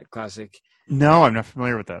internet classic. No, I'm not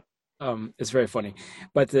familiar with that. It's very funny,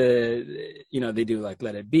 but they do like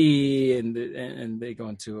Let It Be, and they go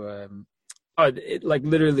into like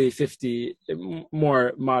literally 50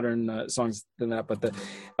 more modern songs than that. But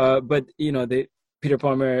Peter,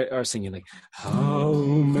 Paul and Mary are singing like, how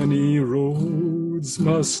many roads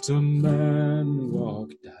must a man walk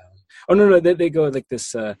down? Oh no, they go like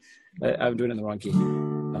this. I'm doing it in the wrong key.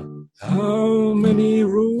 How many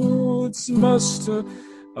roads must a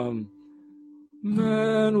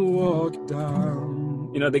man walk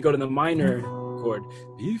down? They go to the minor chord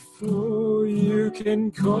before you can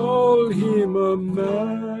call him a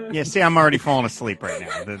man. Yeah, see, I'm already falling asleep right now.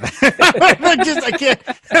 I can't.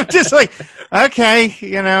 I'm just like,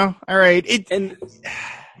 okay, all right. And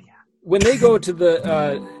when they go to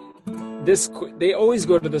the they always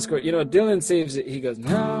go to this chord. Dylan saves it. He goes,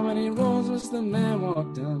 how many roads must the man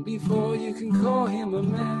walk down before you can call him a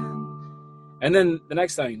man? And then the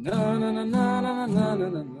next time, na na na na na na na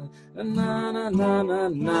na na na na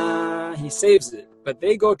na, he saves it. But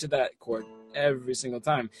they go to that chord every single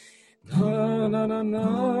time. Na na na na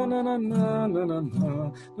na na na na na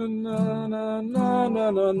na na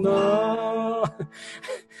na na na.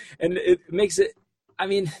 And it makes it. I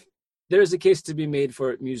mean, there's a case to be made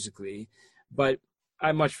for it musically, but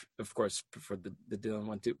I much, of course, prefer the Dylan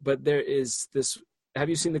one too. But there is this. Have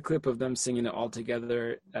you seen the clip of them singing it all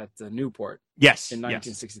together at the Newport? Yes. In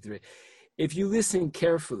 1963. Yes. If you listen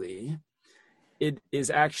carefully, it is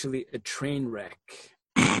actually a train wreck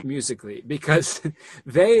musically because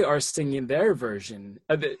they are singing their version.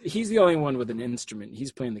 He's the only one with an instrument.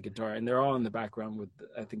 He's playing the guitar, and they're all in the background with,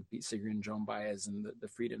 I think, Pete Seeger and Joan Baez and the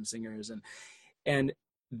Freedom Singers. And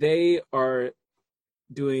they are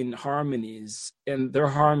doing harmonies, and their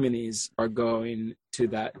harmonies are going to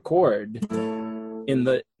that chord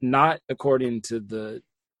not according to the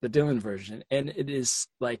Dylan version. And it is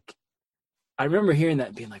like, I remember hearing that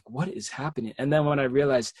and being like, what is happening? And then when I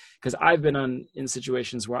realized, because I've been in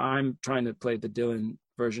situations where I'm trying to play the Dylan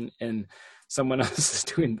version and someone else is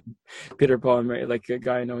doing Peter, Paul and Mary, like a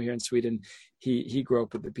guy I know here in Sweden, he grew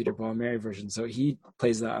up with the Peter, Paul and Mary version. So he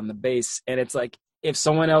plays that on the bass. And it's like, if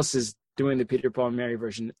someone else is doing the Peter, Paul and Mary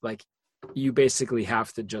version, like you basically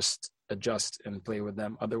have to just adjust and play with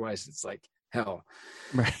them. Otherwise it's like hell.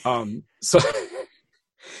 Right. So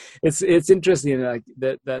it's interesting like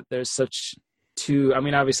that there's such two. I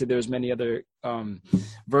mean, obviously there's many other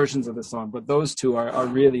versions of the song, but those two are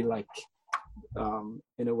really like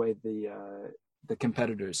in a way the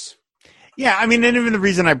competitors. Yeah, I mean, and even the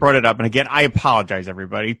reason I brought it up, and again, I apologize,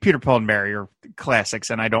 everybody. Peter, Paul, and Mary are classics,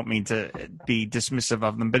 and I don't mean to be dismissive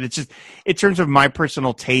of them, but it's just in terms of my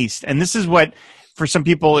personal taste, and this is what, for some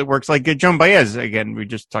people, it works. Like Joan Baez, again, we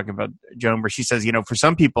just talking about Joan, where she says, for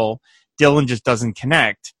some people, Dylan just doesn't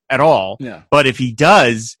connect at all. Yeah. But if he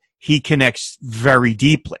does, he connects very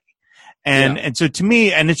deeply. And so to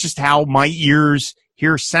me, and it's just how my ears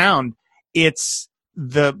hear sound, it's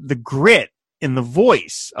the grit in the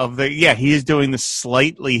voice of he is doing the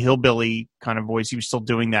slightly hillbilly kind of voice. He was still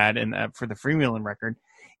doing that for the Freewheeling record.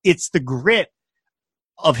 It's the grit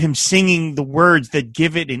of him singing the words that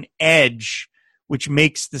give it an edge, which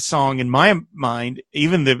makes the song, in my mind,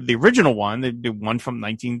 even the original one, the one from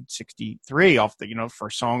 1963, off the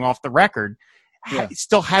first song off the record, it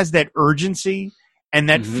still has that urgency and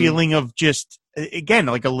that feeling of just, again,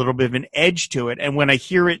 like a little bit of an edge to it. And when I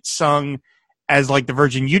hear it sung as like the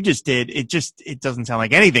version you just did, it doesn't sound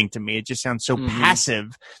like anything to me. It just sounds so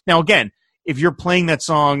passive. Now, again, if you're playing that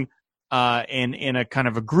song in a kind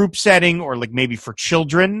of a group setting or like maybe for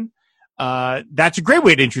children, that's a great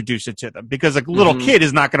way to introduce it to them, because like a little kid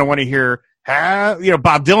is not going to want to hear,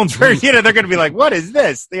 Bob Dylan's version. They're going to be like, what is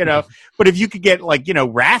this? But if you could get like,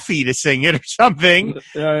 Raffi to sing it or something,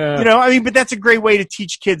 but that's a great way to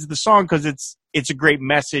teach kids the song, because it's a great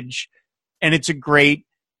message, and it's a great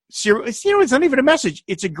series. It's not even a message.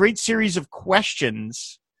 It's a great series of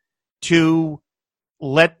questions to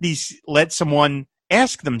let someone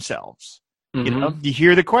ask themselves. You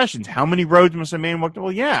hear the questions. How many roads must a man walk?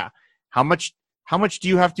 Well, yeah. How much do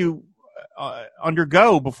you have to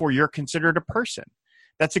undergo before you're considered a person?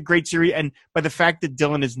 That's a great series. And by the fact that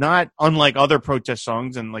Dylan is not unlike other protest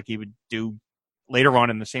songs, and like he would do later on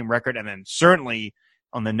in the same record, and then certainly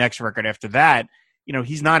on the next record after that,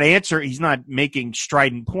 he's not making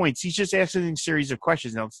strident points. He's just asking a series of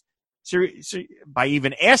questions. Now, by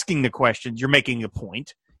even asking the questions, you're making a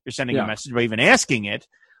point. You're sending a message by even asking it.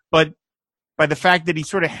 But by the fact that he's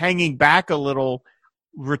sort of hanging back a little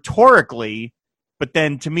rhetorically, but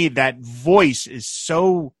then to me that voice is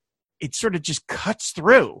it sort of just cuts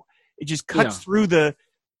through. It just cuts through the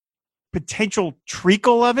potential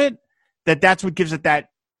treacle of it. That's what gives it that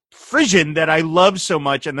frisson that I love so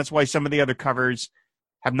much, and that's why some of the other covers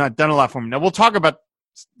have not done a lot for me. Now we'll talk about.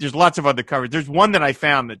 There's lots of other covers. There's one that I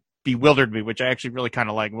found that bewildered me, which I actually really kind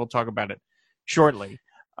of like, and we'll talk about it shortly.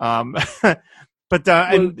 Go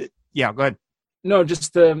ahead. No,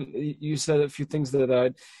 just you said a few things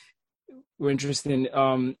that were interesting.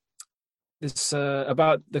 This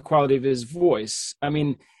about the quality of his voice. I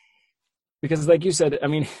mean, because like you said, I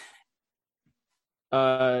mean,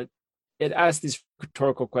 it asks these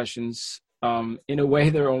rhetorical questions. In a way,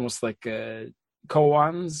 they're almost like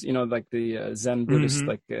koans, like the Zen Buddhist,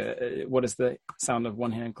 like what is the sound of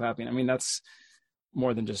one hand clapping? I mean, that's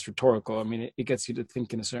more than just rhetorical. I mean, it gets you to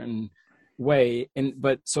think in a certain way,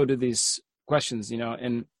 but so do these questions,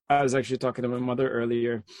 and I was actually talking to my mother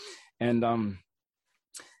earlier, and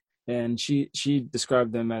she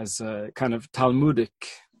described them as kind of Talmudic,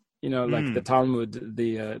 like the Talmud,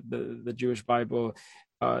 the Jewish Bible.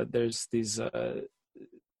 There's these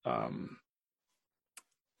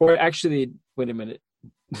or actually, wait a minute,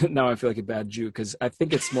 now I feel like a bad Jew, because I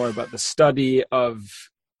think it's more about the study of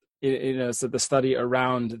so the study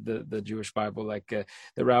around the Jewish Bible, like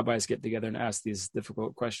the rabbis get together and ask these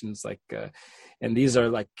difficult questions, like, and these are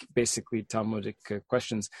like basically Talmudic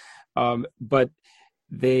questions, but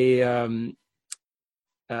they,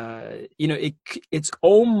 it's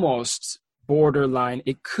almost borderline.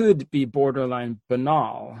 It could be borderline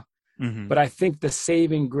banal, but I think the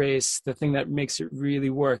saving grace, the thing that makes it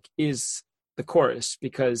really work, is the chorus,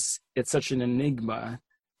 because it's such an enigma.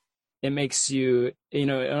 It makes you, it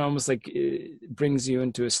almost like it brings you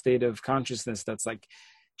into a state of consciousness that's like,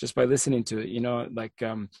 just by listening to it, like,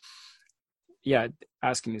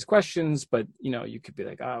 asking these questions, but, you could be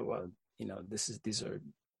like, these are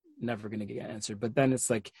never going to get answered. But then it's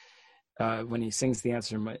like, when he sings the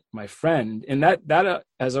answer, my friend, and that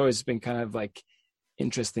has always been kind of like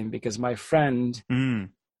interesting, because my friend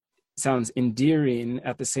sounds endearing.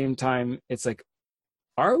 At the same time, it's like,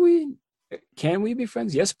 are we? Can we be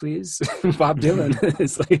friends? Yes, please. Bob Dylan.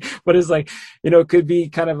 It's like, but it's like, it could be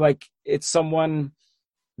kind of like it's someone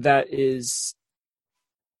that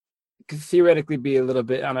could theoretically be a little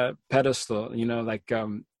bit on a pedestal, like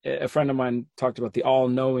a friend of mine talked about the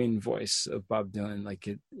all-knowing voice of Bob Dylan. Like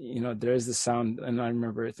there is the sound, and I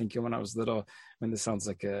remember thinking when I was little, this sounds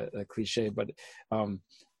like a cliche, but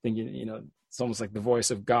thinking, it's almost like the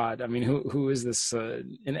voice of God. I mean, who is this?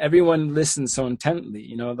 And everyone listens so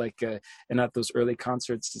intently, and at those early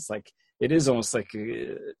concerts, it's like, it is almost like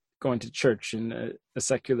going to church in a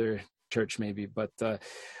secular church maybe, but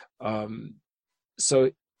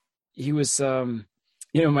so he was,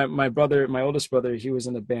 my brother, my oldest brother, he was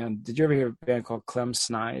in a band. Did you ever hear a band called Clem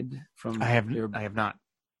Snide from? I have not.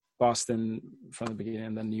 Boston from the beginning,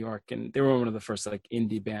 and then New York, and they were one of the first like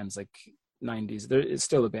indie bands, like 90s. It's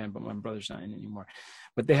still a band, but my brother's not in anymore.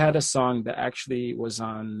 But they had a song that actually was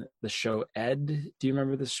on the show Ed. Do you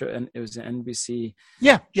remember this show? And it was an NBC.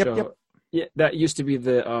 Yeah. Show. Yep. Yeah, that used to be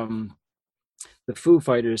the Foo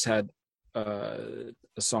Fighters had a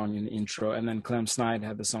song in the intro, and then Clem Snide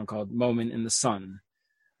had the song called "Moment in the Sun."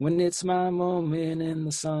 When it's my moment in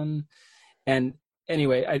the sun. And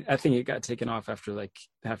anyway, I think it got taken off after like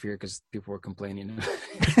half a year because people were complaining.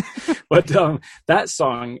 But that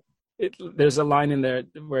song, there's a line in there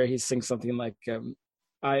where he sings something like,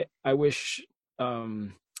 I wish,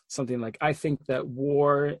 something like, I think that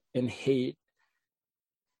war and hate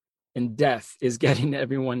and death is getting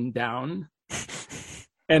everyone down.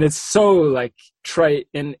 And it's so like trite,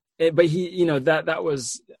 but he, that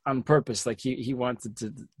was on purpose. Like he wanted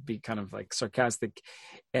to be kind of like sarcastic,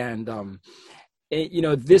 and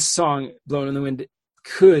this song "Blowin' in the Wind"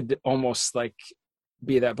 could almost like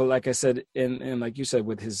be that. But like I said, and like you said,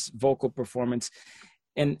 with his vocal performance,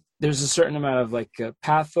 and there's a certain amount of like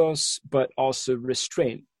pathos, but also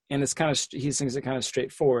restraint, and it's kind of, he sings it kind of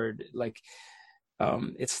straightforward. Like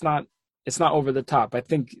it's not over the top. I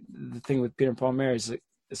think the thing with Peter and Paul Mary is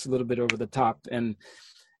it's a little bit over the top, and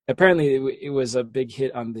apparently it was a big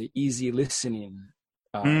hit on the easy listening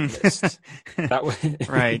list. That way,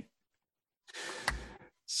 right.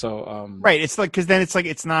 So right, it's like, because then it's like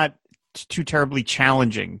it's not too terribly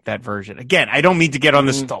challenging, that version. Again, I don't mean to get on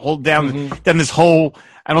this down this whole.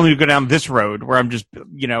 I don't need to go down this road where I'm just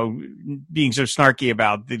being so snarky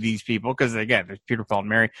about these people, because again, there's Peter, Paul, and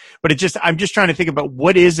Mary. But I'm just trying to think about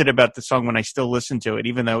what is it about the song when I still listen to it,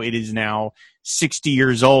 even though it is now 60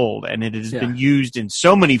 years old and it has been used in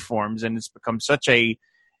so many forms and it's become such a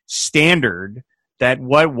standard that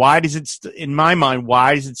why does it in my mind,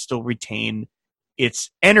 why does it still retain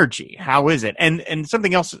its energy? How is it? And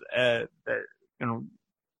something else that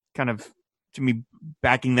kind of, to me,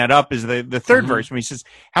 backing that up is the third verse, when he says,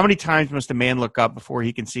 how many times must a man look up before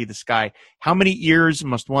he can see the sky? How many ears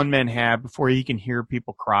must one man have before he can hear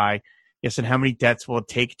people cry? Yes, and how many deaths will it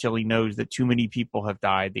take till he knows that too many people have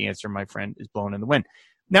died? The answer, my friend, is blown in the wind.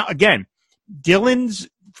 Now, again, Dylan's,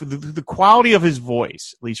 for the quality of his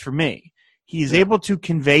voice, at least for me, he is able to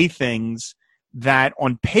convey things that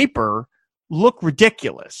on paper look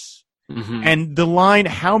ridiculous. And the line,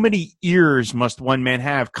 how many ears must one man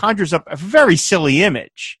have, conjures up a very silly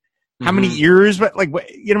image. How many ears? But like,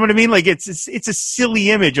 you know what I mean? Like it's a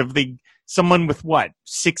silly image of someone with what,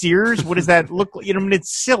 6 ears? What does that look like? I mean,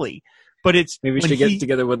 it's silly, but it's, maybe we should get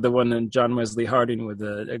together with the one in John Wesley Harding with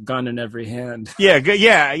a gun in every hand. Yeah.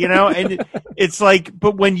 And it's like,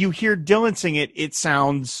 but when you hear Dylan sing it, it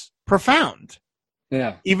sounds profound.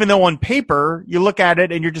 Yeah. Even though on paper you look at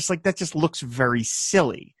it and you're just like, that just looks very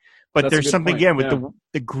silly. But there's something, again, with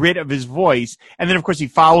the grit of his voice. And then, of course, he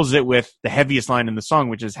follows it with the heaviest line in the song,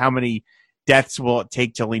 which is, how many deaths will it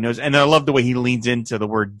take till he knows? And I love the way he leans into the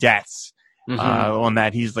word deaths on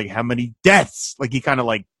that. He's like, how many deaths? Like, he kind of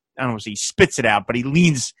like, I don't know, he spits it out, but he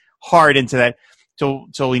leans hard into that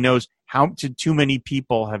till he knows how too many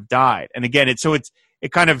people have died. And again, it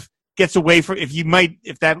kind of gets away from,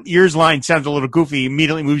 if that ears line sounds a little goofy,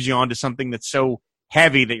 immediately moves you on to something that's so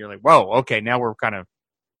heavy that you're like, whoa, okay, now we're kind of,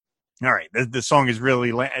 all right, the song is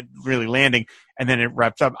really landing, and then it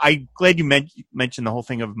wraps up. I'm glad you mentioned the whole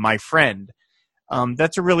thing of my friend.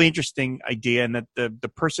 That's a really interesting idea, and that the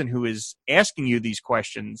person who is asking you these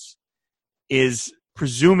questions is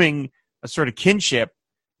presuming a sort of kinship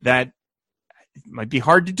that might be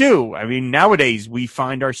hard to do. I mean, nowadays we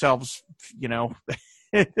find ourselves,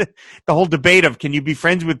 the whole debate of, can you be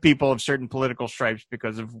friends with people of certain political stripes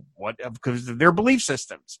because of their belief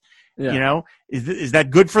systems? Yeah. Is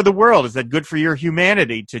that good for the world? Is that good for your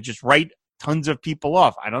humanity to just write tons of people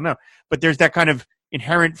off? I don't know. But there's that kind of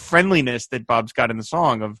inherent friendliness that Bob's got in the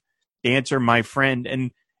song of, the answer, my friend.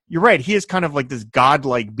 And, you're right. He is kind of like this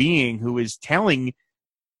godlike being who is telling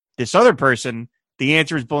this other person the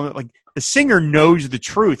answer is blown. Like the singer knows the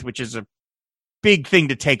truth, which is a big thing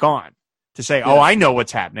to take on, to say, oh, I know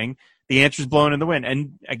what's happening. The answer is blown in the wind.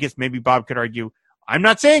 And I guess maybe Bob could argue, I'm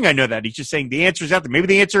not saying I know that. He's just saying the answer is out there. Maybe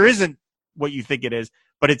the answer isn't what you think it is,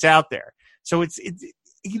 but it's out there. So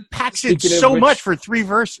he packs in so much for 3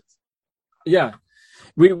 verses. Yeah.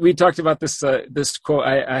 We talked about this this quote.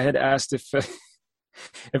 I had asked if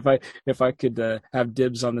I could have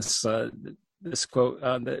dibs on this this quote.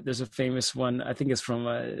 There's a famous one. I think it's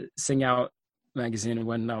from Sing Out magazine.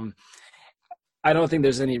 When I don't think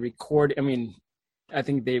there's any record. I mean, I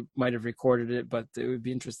think they might have recorded it, but it would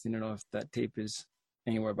be interesting to know if that tape is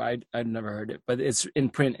anywhere. But I'd never heard it. But it's in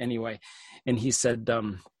print anyway. And he said,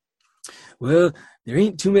 "Well, there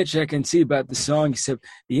ain't too much I can say about the song except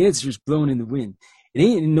the answer is blown in the wind. It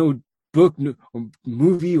ain't in no book, or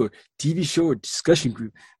movie, or TV show, or discussion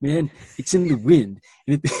group. Man, it's in the wind,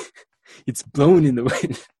 and it's blowing in the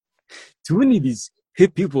wind. Too many of these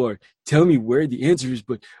hip people are telling me where the answer is,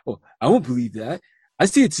 but I won't believe that. I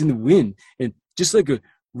say it's in the wind, and just like a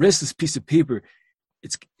restless piece of paper,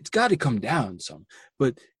 it's got to come down some.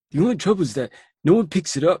 But the only trouble is that no one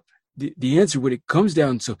picks it up, the answer when it comes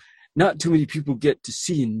down, so not too many people get to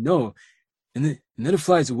see and know, and then it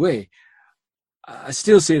flies away. I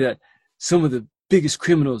still say that some of the biggest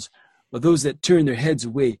criminals are those that turn their heads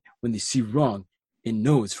away when they see wrong and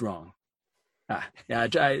know it's wrong." Yeah,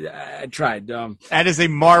 I tried. That is a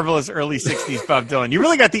marvelous early 60s Bob Dylan. You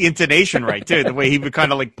really got the intonation right, too. The way he would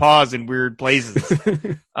kind of like pause in weird places.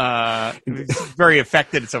 It was very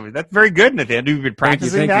affected. So that's very good, Nathan. Have you been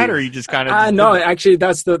practicing that, or you just kind of... No, actually,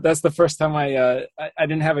 that's the first time I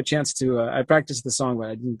didn't have a chance to... I practiced the song, but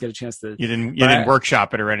I didn't get a chance to... You didn't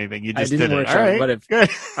workship it or anything. You just did it. All right, but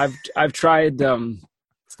I've tried doing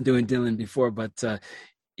Dylan before, but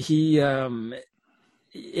he... yeah,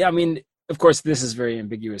 I mean... Of course, this is very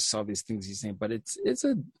ambiguous, all these things he's saying, but it's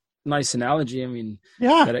a nice analogy. I mean,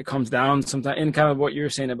 that it comes down sometimes, and kind of what you're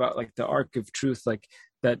saying about like the arc of truth, like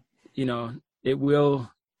that, it will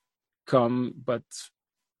come, but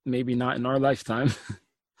maybe not in our lifetime.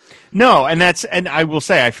 No, and I will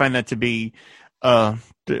say, I find that to be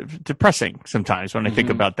depressing sometimes when I think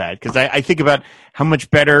about that, because I think about how much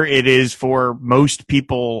better it is for most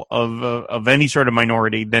people of any sort of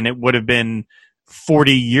minority than it would have been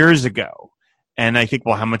 40 years ago. And I think,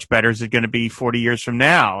 well, how much better is it going to be 40 years from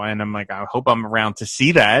now? And I'm like, I hope I'm around to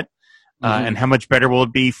see that. And how much better will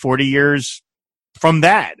it be 40 years from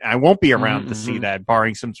that? I won't be around to see that,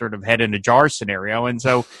 barring some sort of head in a jar scenario. And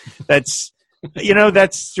so that's,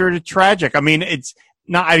 that's sort of tragic. I mean, it's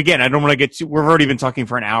not, again, I don't want to get too, we've already been talking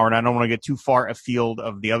for an hour, and I don't want to get too far afield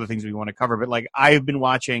of the other things we want to cover. But like, I've been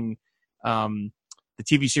watching,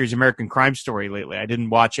 the TV series American Crime Story lately. I didn't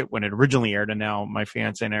watch it when it originally aired, and now my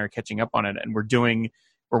fiance and I are catching up on it, and we're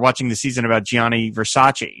watching the season about Gianni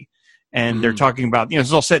Versace, and they're talking about,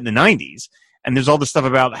 it's all set in the 90s, and there's all this stuff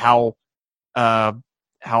about how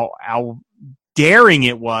daring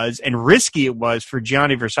it was and risky it was for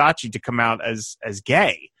Gianni Versace to come out as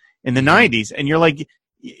gay in the 90s. And you're like,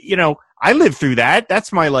 I lived through that.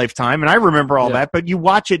 That's my lifetime, and I remember all that. But you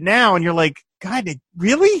watch it now, and you're like, God,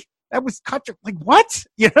 really? That was like what?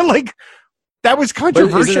 That was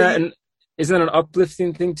controversial. Isn't that an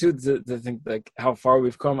uplifting thing too? To think like how far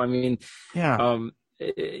we've come. I mean,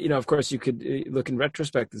 of course you could look in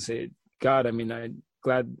retrospect and say, God, I mean, I'm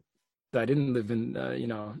glad that I didn't live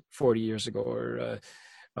in 40 years ago or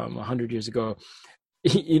 100 years ago.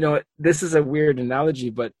 This is a weird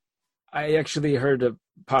analogy, but I actually heard a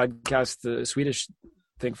podcast, the Swedish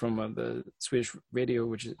thing from the Swedish radio,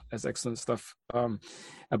 which has excellent stuff,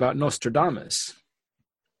 about Nostradamus.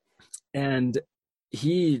 And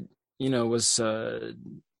he, was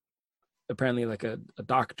apparently like a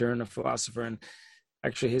doctor and a philosopher. And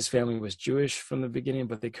actually his family was Jewish from the beginning,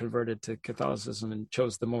 but they converted to Catholicism and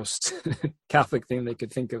chose the most Catholic thing they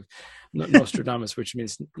could think of, Nostradamus, which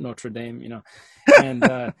means Notre Dame,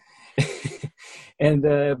 and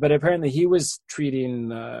but apparently he was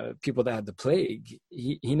treating people that had the plague.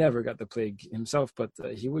 He never got the plague himself, but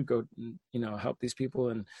he would go, help these people,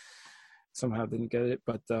 and somehow didn't get it.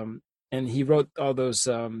 But and he wrote all those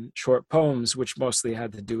short poems, which mostly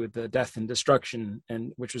had to do with the death and destruction,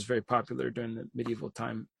 and which was very popular during the medieval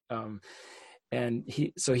time. And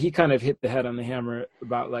he kind of hit the head on the hammer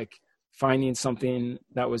about like finding something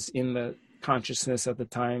that was in the consciousness at the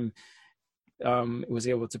time. Was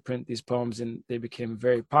able to print these poems, and they became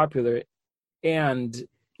very popular. And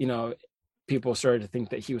people started to think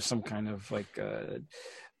that he was some kind of like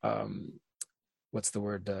what's the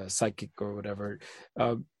word, psychic or whatever.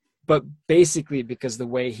 but basically because the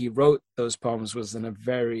way he wrote those poems was in a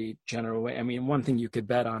very general way. I mean, one thing you could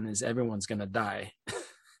bet on is everyone's going to die.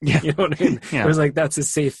 Yeah. You know what I mean? Yeah. It was like, that's a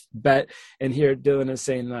safe bet. And here Dylan is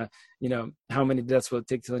saying, how many deaths will it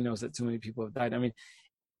take till he knows that too many people have died? I mean,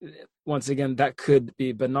 once again, that could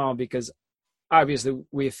be banal because obviously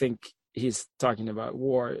we think he's talking about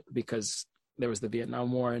war because there was the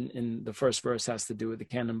Vietnam War, and the first verse has to do with the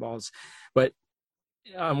cannonballs. But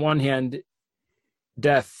on one hand,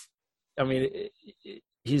 death, I mean,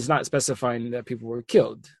 he's not specifying that people were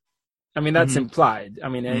killed. I mean, that's implied. I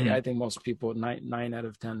mean, I think most people, 9 out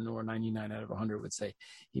of 10 or 99 out of 100 would say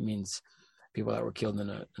he means people that were killed in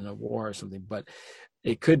a war or something. But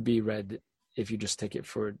it could be read, if you just take it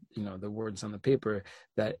for, the words on the paper,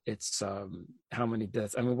 that it's how many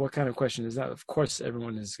deaths. I mean, what kind of question is that? Of course,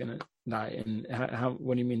 everyone is going to die. And how?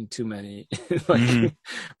 What do you mean too many?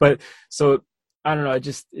 But so, I don't know.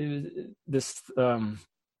 This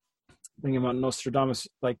thing about Nostradamus,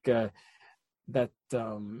 like that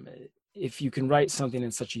if you can write something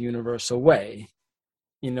in such a universal way,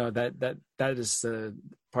 that is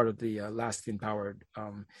part of the lasting power.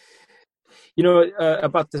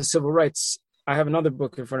 About the civil rights, I have another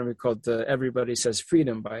book in front of me called Everybody Says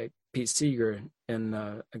Freedom by Pete Seeger and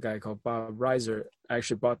a guy called Bob Reiser. I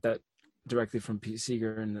actually bought that directly from Pete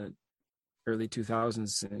Seeger in the early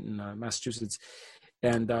 2000s in Massachusetts.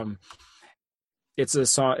 And it's a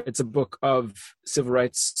song. It's a book of civil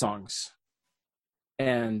rights songs,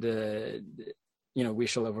 and We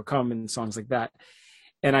Shall Overcome and songs like that.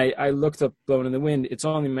 And I looked up Blowin' in the Wind. It's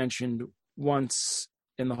only mentioned once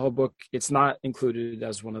in the whole book. It's not included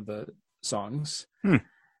as one of the songs,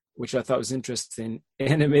 which I thought was interesting.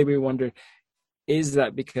 And it made me wonder, is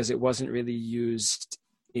that because it wasn't really used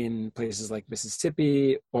in places like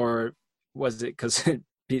Mississippi, or was it because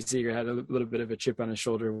Pete Seeger had a little bit of a chip on his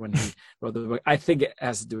shoulder when he wrote the book? I think it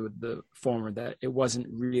has to do with the former, that it wasn't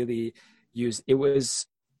really used. It was,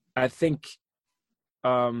 I think,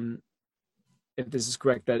 if this is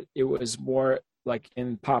correct, that it was more like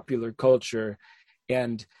in popular culture,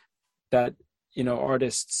 and that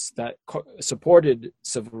artists that supported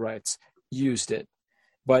civil rights used it.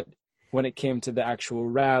 But when it came to the actual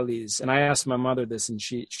rallies, and I asked my mother this, and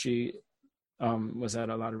she was at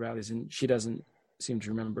a lot of rallies, and she doesn't seem to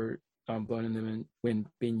remember Blowin' in the Wind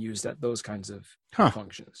being used at those kinds of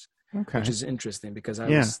functions. Okay. Which is interesting, because I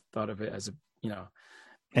always thought of it as an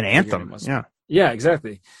anthem. Yeah,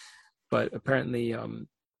 exactly. But apparently, and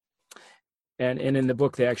in the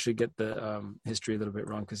book they actually get the history a little bit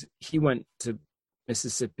wrong, because he went to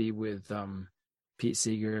Mississippi with Pete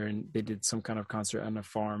Seeger, and they did some kind of concert on a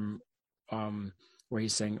farm where he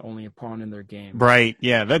sang "Only a Pawn in Their Game." Right.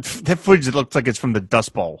 Yeah. That footage looks like it's from the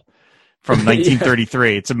Dust Bowl from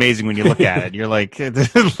 1933. It's amazing when you look at it. You're like,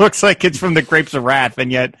 it looks like it's from the Grapes of Wrath,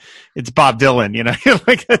 and yet it's Bob Dylan. You're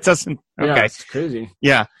like, it doesn't. Okay. Yeah, it's crazy.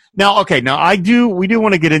 Yeah. Now, we do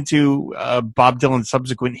want to get into Bob Dylan's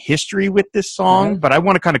subsequent history with this song, but I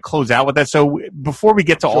want to kind of close out with that. So before we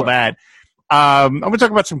get to all that, I'm going to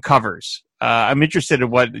talk about some covers. I'm interested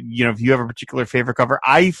in what, if you have a particular favorite cover.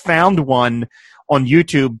 I found one on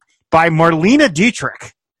YouTube by Marlene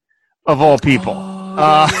Dietrich, of all people.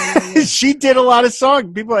 She did a lot of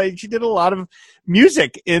songs. She did a lot of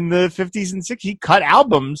music in the 50s and 60s. She cut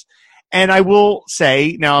albums. And I will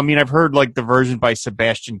say, now, I mean, I've heard like the version by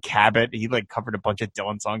Sebastian Cabot. He like covered a bunch of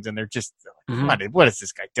Dylan songs, and they're just, what is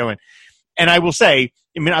this guy doing? And I will say,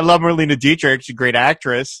 I mean, I love Marlene Dietrich. She's a great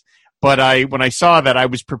actress. But when I saw that, I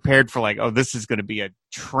was prepared for like, oh, this is going to be a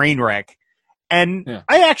train wreck. And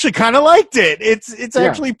I actually kind of liked it. It's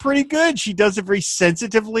actually pretty good. She does it very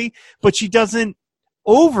sensitively, but she doesn't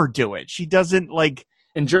overdo it. She doesn't like.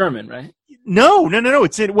 In German, right? No.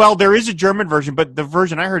 Well, there is a German version, but the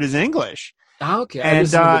version I heard is in English. Oh, okay. I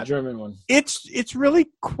listened to the German one. It's really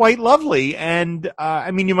quite lovely. And I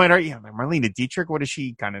mean, you might argue, Marlene Dietrich, what does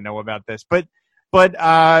she kind of know about this? But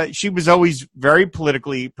she was always very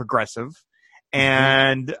politically progressive,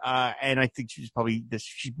 and I think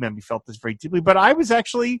she maybe felt this very deeply. But I was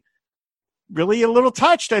actually really a little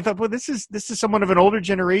touched. I thought, well, this is someone of an older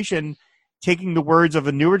generation taking the words of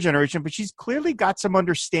a newer generation, but she's clearly got some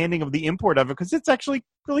understanding of the import of it, because it's actually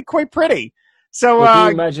really quite pretty. So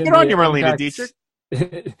get on your Marlene Dietrich.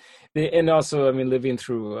 And also, I mean, living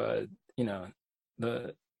through,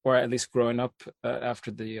 or at least growing up after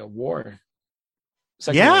the war.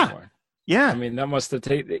 Second World War. Yeah. I mean, that must have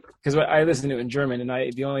taken, because I listened to it in German,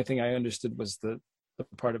 and the only thing I understood was the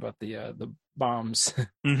part about the bombs,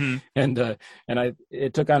 and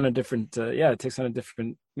it took on a different, it takes on a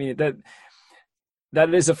different meaning.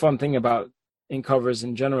 That is a fun thing about in covers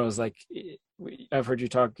in general, is like I've heard you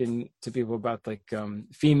talking to people about like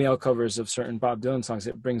female covers of certain Bob Dylan songs.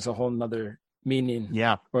 It brings a whole nother meaning.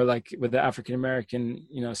 Yeah. Or like with the African American,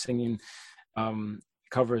 singing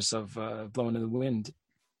covers of "Blowin' in the Wind,"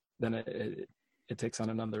 then it takes on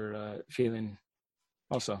another feeling.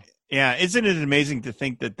 Also, yeah, isn't it amazing to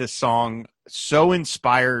think that this song so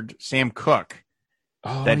inspired Sam Cooke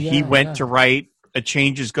that he went to write "A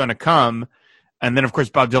Change Is Gonna Come," and then of course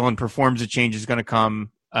Bob Dylan performs "A Change Is Gonna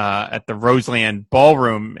Come" at the Roseland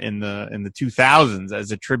Ballroom in the 2000s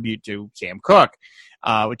as a tribute to Sam Cooke,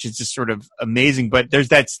 which is just sort of amazing. But there's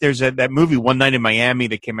that movie One Night in Miami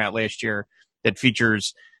that came out last year that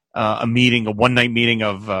features a one night meeting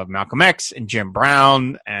of Malcolm X and Jim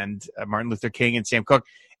Brown and Martin Luther King and Sam Cooke.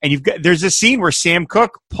 And there's a scene where Sam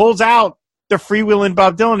Cooke pulls out the freewheeling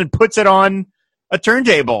Bob Dylan and puts it on a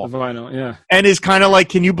turntable. Vinyl, yeah. And is kind of like,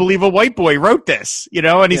 can you believe a white boy wrote this?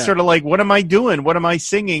 And he's sort of like, what am I doing? What am I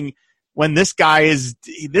singing when this guy is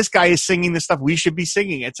singing the stuff we should be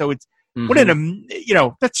singing it? So it's,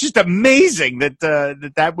 that's just amazing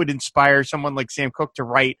that would inspire someone like Sam Cooke to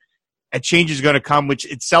write "A Change Is Going to Come," which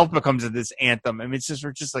itself becomes this anthem. I mean, it's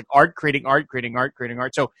just like art creating art.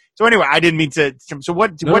 So anyway, I didn't mean to. So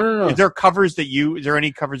what? No. Is there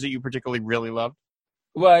any covers that you particularly really loved?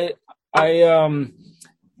 Well, I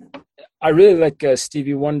really like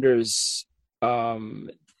Stevie Wonder's.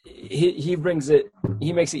 He makes it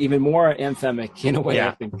even more anthemic in a way. Yeah.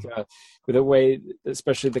 I think with a way,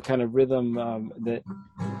 especially the kind of rhythm that.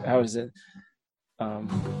 How is it?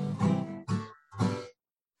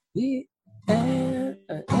 The answer,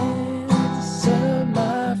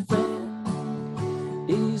 my friend,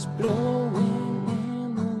 is blowing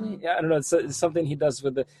in the wind. Yeah, I don't know. It's something he does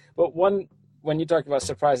with but when you talk about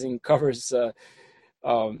surprising covers, I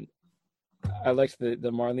liked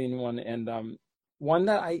the Marlene one, and one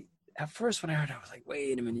that at first when I heard it, I was like,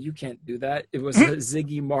 wait a minute, you can't do that. It was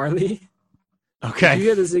Ziggy Marley. Okay. Did you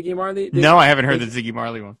hear the Ziggy Marley? No, I haven't heard the Ziggy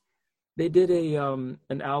Marley one. They did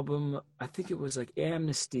an album, I think it was like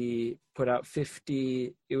Amnesty put out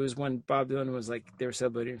 50. It was when Bob Dylan was like, they were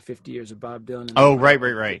celebrating 50 years of Bob Dylan. And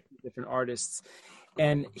right. Different artists.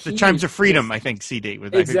 And the Chimes of Freedom, I think, CD. I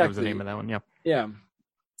think that was the name of that one, yeah. Yeah.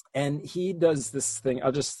 And he does this thing.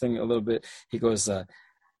 I'll just sing a little bit. He goes,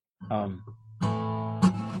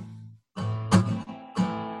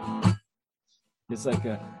 it's like,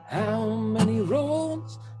 how many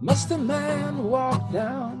roads must a man walk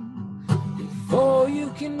down before you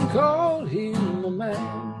can call him a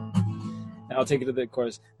man? And I'll take it to the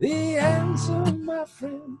chorus. The answer, my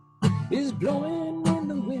friend, is blowing in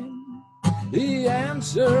the wind. The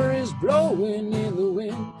answer is blowing in the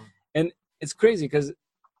wind. And it's crazy because,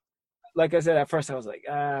 like I said, at first I was like,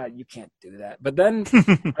 you can't do that. But then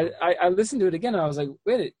I listened to it again and I was like,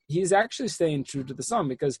 wait, he's actually staying true to the song,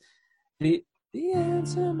 because the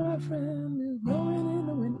answer, my friend, is blowing in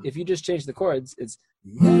the wind. If you just change the chords, it's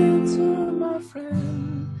the answer, my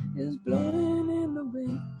friend, is blowing in the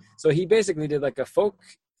wind. So he basically did like a folk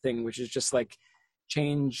thing, which is just like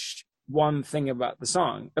change one thing about the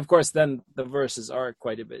song. Of course, then the verses are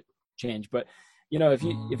quite a bit changed. But if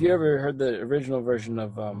you ever heard the original version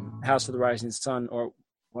of House of the Rising Sun, or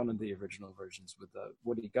one of the original versions with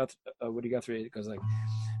Woody Guthrie, it goes like,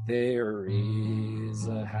 there is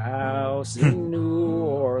a house in New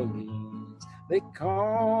Orleans they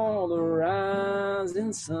call the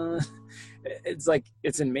rising sun. It's like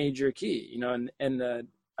it's in major key, and I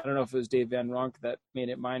don't know if it was Dave Van Ronk that made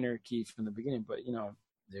it minor key from the beginning, but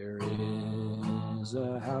there is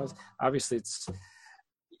a house. Obviously, it's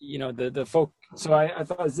the folk. So I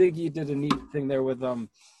thought Ziggy did a neat thing there with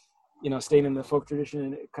staying in the folk tradition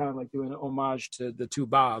and kind of like doing an homage to the two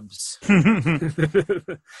Bobs.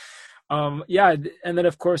 Yeah, and then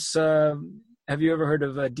of course, have you ever heard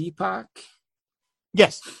of Deepak?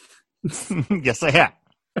 Yes, yes, I have.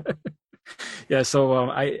 Yeah, so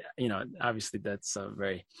obviously that's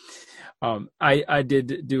very. I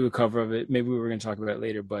did do a cover of it. Maybe we were going to talk about it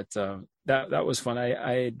later, but that was fun.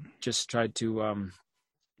 I just tried to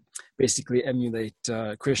basically emulate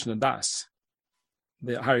Krishna Das,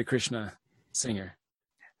 the Hare Krishna singer.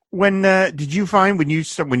 When did you find when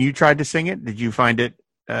you tried to sing it? Did you find it?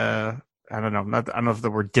 I don't know. I don't know if the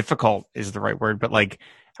word difficult is the right word, but like,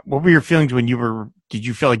 what were your feelings when did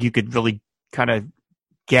you feel like you could really kind of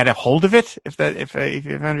get a hold of it?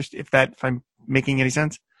 If I'm making any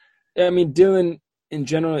sense. I mean, Dylan in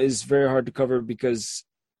general is very hard to cover because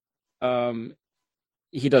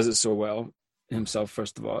he does it so well himself,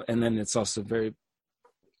 first of all, and then it's also very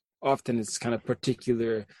often it's kind of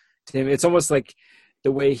particular to him. It's almost like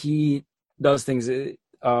the way he does things. And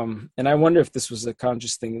I wonder if this was a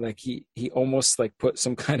conscious thing. Like he almost like put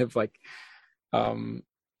some kind of like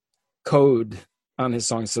code on his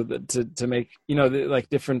songs, so that to make, like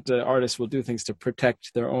different artists will do things to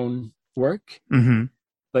protect their own work. Mm-hmm.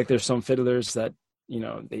 Like there's some fiddlers that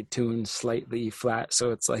they tune slightly flat,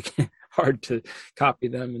 so it's like hard to copy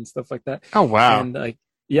them and stuff like that. Oh wow. And like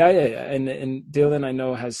yeah. And Dylan, I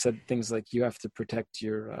know, has said things like you have to protect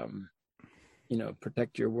your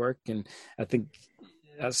protect your work. And I think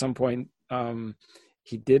at some point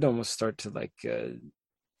he did almost start to like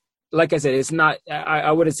I said, it's not,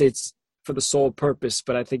 I wouldn't say it's for the sole purpose,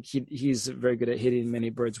 but I think he's very good at hitting many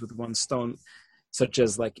birds with one stone, such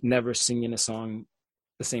as like never singing a song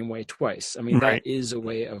the same way twice. I mean, right. That is a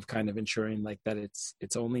way of kind of ensuring like that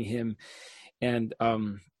it's only him. And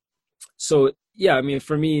so yeah, I mean,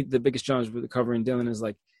 for me, the biggest challenge with covering Dylan is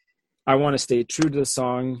like, I want to stay true to the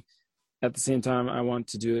song. At the same time, I want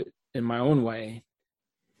to do it in my own way.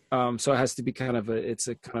 So it has to be kind of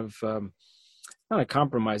not a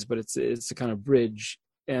compromise, but it's a kind of bridge.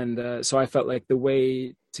 And so I felt like the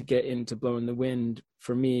way to get into Blowin' the Wind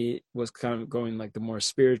for me was kind of going like the more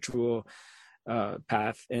spiritual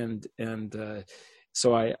path. And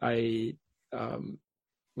so I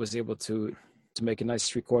was able to make a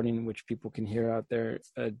nice recording, which people can hear out there.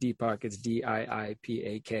 Deepak, it's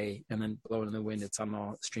Diipak, and then Blowin' in the Wind, it's on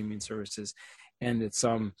all streaming services. And it's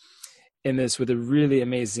in this with a really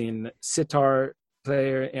amazing sitar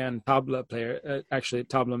player and tabla player, actually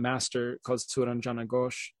tabla master called Suranjana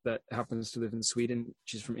Ghosh, that happens to live in Sweden.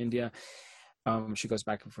 She's from India. She goes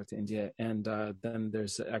back and forth to India. And then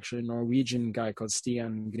there's actually a Norwegian guy called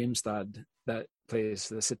Stian Grimstad that plays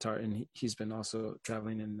the sitar, and he's been also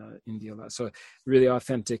traveling in India a lot. So really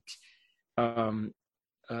authentic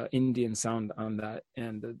Indian sound on that.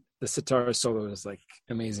 And the sitar solo is like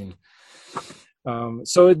amazing.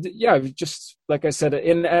 So yeah, just like I said,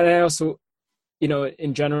 and I also,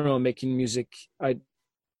 in general, making music, and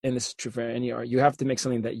this is true for any art, you have to make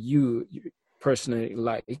something that you personally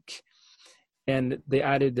like. And they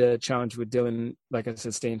added a challenge with Dylan, like I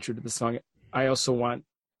said, staying true to the song. I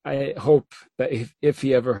hope that if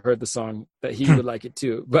he ever heard the song, that he would like it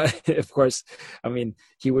too. But of course, I mean,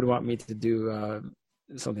 he would want me to do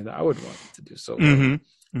something that I would want to do. So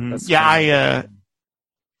that's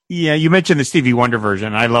yeah, you mentioned the Stevie Wonder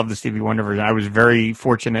version. I love the Stevie Wonder version. I was very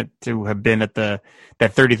fortunate to have been at that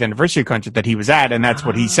 30th anniversary concert that he was at, and that's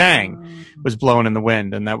what he sang, was Blowin' in the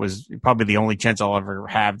Wind. And that was probably the only chance I'll ever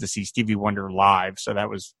have to see Stevie Wonder live. So that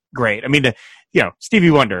was great. I mean,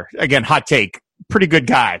 Stevie Wonder, again, hot take, pretty good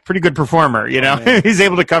guy, pretty good performer, He's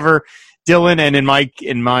able to cover Dylan and in my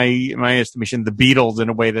estimation, the Beatles in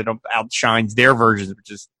a way that outshines their versions,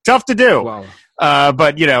 which is tough to do. Wow.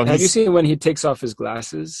 But have you seen when he takes off his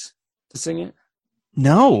glasses to sing it?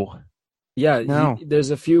 No. Yeah, no. There's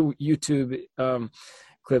a few YouTube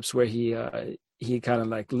clips where he kind of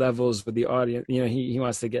like levels with the audience. He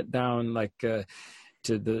wants to get down like to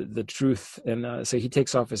the truth, and so he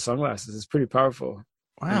takes off his sunglasses. It's pretty powerful.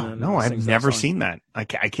 Wow, no, I've never seen that. I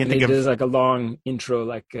can't think of. There's like a long intro,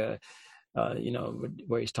 like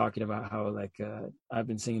where he's talking about how like I've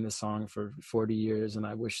been singing this song for 40 years, and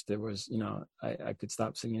I wish there was, I could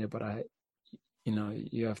stop singing it, but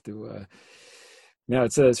you have to.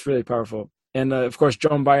 It's really powerful, and of course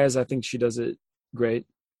Joan Baez, I think she does it great.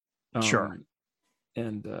 Sure.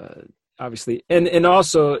 And obviously, and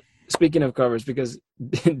also speaking of covers, because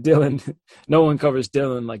Dylan, no one covers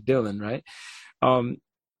Dylan like Dylan, right?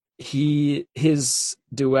 His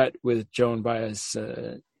duet with Joan Baez,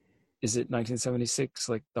 is it 1976,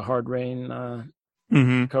 like the Hard Rain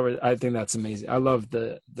cover? I think that's amazing. I love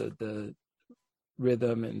the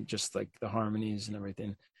rhythm and just like the harmonies and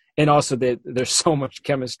everything, and also there's so much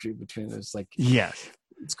chemistry between them. It's like, yes,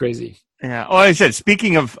 it's crazy. Yeah. Well, I said,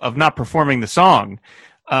 speaking of not performing the song,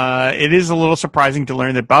 it is a little surprising to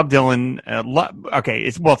learn that Bob Dylan.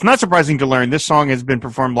 It's not surprising to learn this song has been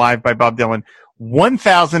performed live by Bob Dylan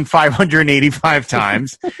 1,585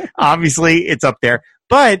 times. Obviously, it's up there,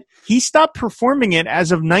 but he stopped performing it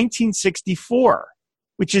as of 1964,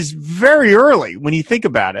 which is very early when you think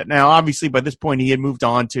about it. Now, obviously, by this point, he had moved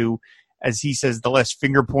on to, as he says, the less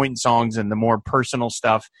finger-pointing songs and the more personal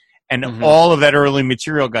stuff, and all of that early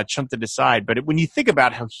material got shunted aside. But when you think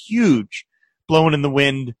about how huge Blowin' in the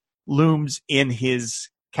Wind looms in his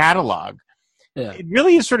catalog, it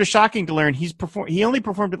really is sort of shocking to learn he only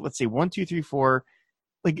performed it, let's say 1, 2, 3, 4,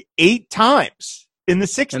 like 8 times in the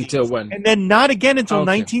 60s. Until when? And then not again until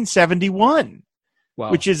 1971. Wow.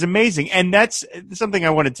 Which is amazing. And that's something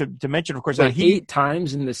I wanted to mention, of course. Like 8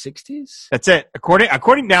 times in the 60s? That's it.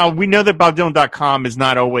 According now, we know that BobDylan.com is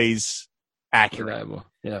not always accurate.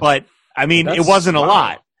 Yeah. But, I mean, it wasn't a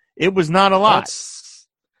lot. It was not a lot.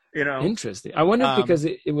 You know, Interesting. I wonder if because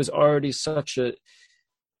it was already such a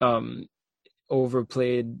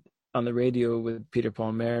overplayed on the radio with Peter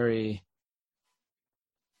Paul Mary.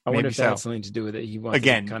 I wonder if that had something to do with it. He wanted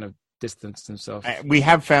to kind of distance himself. We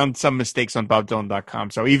have found some mistakes on BobDylan.com.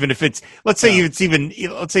 So even if it's, let's say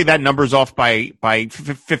that number's off by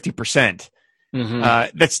 50%.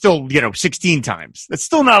 That's still, 16 times. That's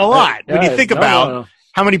still not a lot when you think about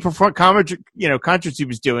how many concerts he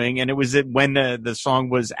was doing. And it was when the song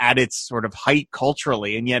was at its sort of height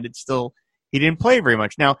culturally, and yet he didn't play very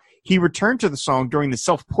much. Now, he returned to the song during the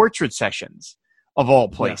self-portrait sessions of all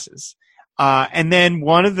places. And then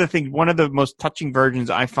one of the most touching versions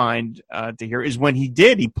I find to hear is when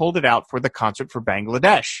he pulled it out for the concert for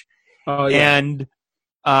Bangladesh. Oh, yeah. And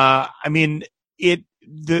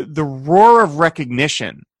the roar of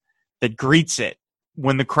recognition that greets it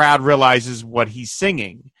when the crowd realizes what he's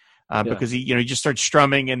singing, because he just starts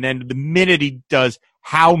strumming, and then the minute he does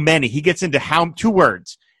how many, he gets into two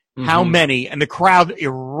words, how many, and the crowd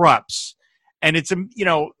erupts. And it's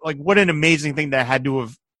like what an amazing thing that had to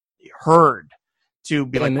have heard to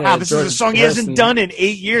be like, wow, this is a song he hasn't done in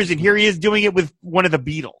 8 years, and here he is doing it with one of the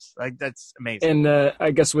Beatles. Like, that's amazing. And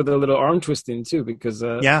I guess with a little arm twisting too, because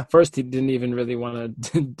first he didn't even really want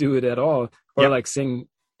to do it at all, or like sing,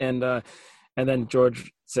 and then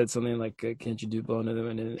George said something like, can't you do Blowin' in the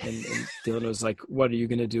Wind? And Dylan was like, what are you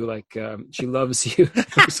going to do? Like, she loves you.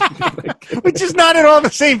 Or something like Which is not at all the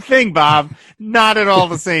same thing, Bob. Not at all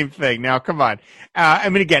the same thing. Now, come on.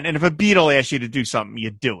 Again, and if a Beatle asks you to do something, you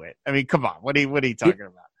do it. I mean, come on. What are you talking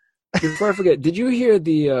about? Before I forget, did you hear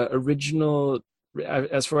the original,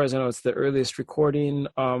 as far as I know, it's the earliest recording,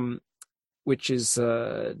 which is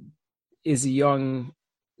Izzy Young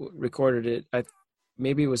recorded it.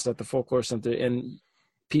 Maybe it was at the Folklore Center, and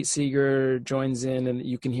Pete Seeger joins in, and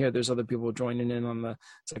you can hear there's other people joining in on the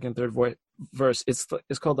second, third verse. It's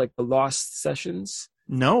called like the Lost Sessions.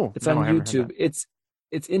 No, it's on YouTube. It's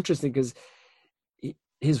interesting because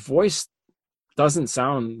his voice doesn't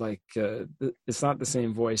sound like it's not the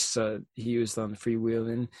same voice he used on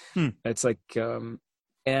Freewheelin'. It's like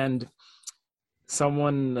and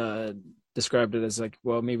someone described it as like,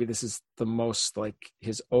 well, maybe this is the most like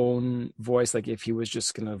his own voice, like if he was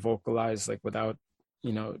just gonna vocalize like without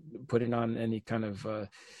putting on any kind of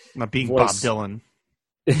not being voice. Bob Dylan.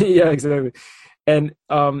 Yeah, exactly. And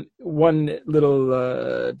one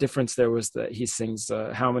little difference there was that he sings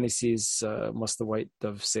how many seas must the white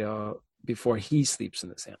dove sail before he sleeps in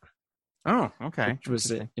the sand. Oh, okay. Which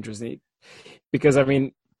was interesting because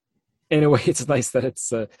in a way it's nice that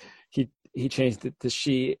it's he changed it to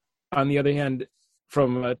she. On the other hand,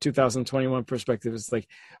 from a 2021 perspective, it's like,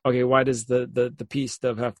 okay, why does the peace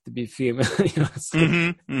dove have to be female?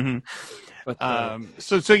 But,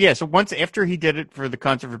 so once after he did it for the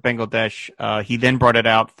concert for Bangladesh, he then brought it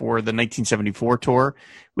out for the 1974 tour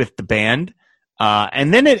with the band,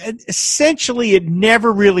 and then it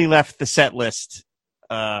never really left the set list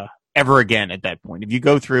ever again at that point. If you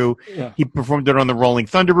go through, he performed it on the Rolling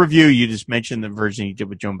Thunder Review. You just mentioned the version he did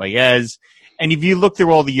with Joan Baez. And if you look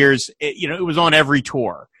through all the years, it was on every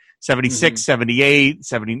tour, 76, 78,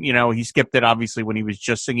 70, he skipped it obviously when he was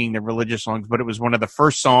just singing the religious songs, but it was one of the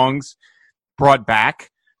first songs brought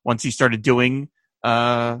back once he started doing,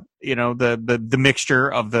 the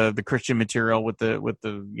mixture of the Christian material with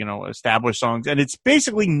the established songs. And it's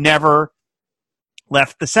basically never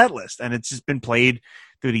left the set list. And it's just been played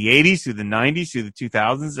through the 80s, through the 90s, through the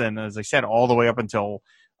 2000s. And as I said, all the way up until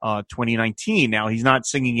 2019. Now he's not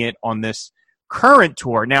singing it on this current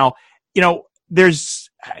tour. Now, there's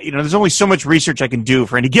only so much research I can do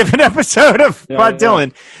for any given episode of Bob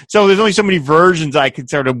Dylan. So there's only so many versions I can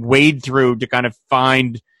sort of wade through to kind of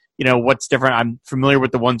find, what's different. I'm familiar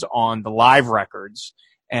with the ones on the live records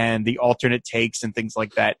and the alternate takes and things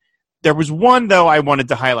like that. There was one though I wanted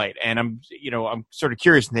to highlight, and I'm sort of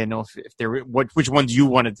curious to know which ones you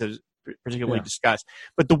wanted to particularly discuss.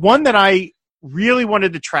 But the one that I really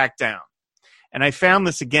wanted to track down, and I found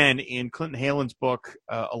this again in Clinton Halen's book,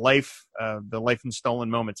 The Life in Stolen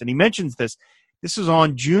Moments. And he mentions this. This is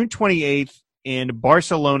on June 28th in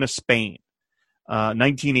Barcelona, Spain,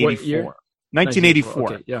 1984. What year?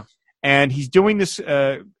 1984. Okay, yeah. And he's doing this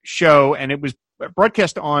show, and it was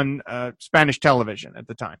broadcast on Spanish television at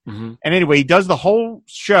the time. And anyway, he does the whole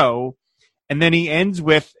show, and then he ends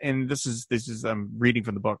with, and this is I'm reading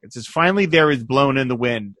from the book. It says, "Finally, there is Blowin' in the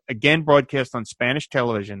Wind, again broadcast on Spanish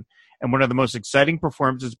television, and one of the most exciting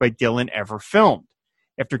performances by Dylan ever filmed.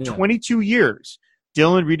 After 22 years,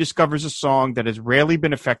 Dylan rediscovers a song that has rarely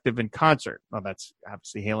been effective in concert." Well, that's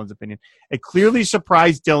obviously Halen's opinion. "It clearly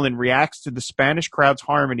surprised Dylan reacts to the Spanish crowd's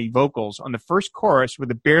harmony vocals on the first chorus with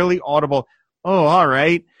a barely audible, 'Oh, all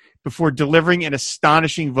right,' before delivering an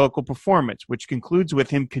astonishing vocal performance, which concludes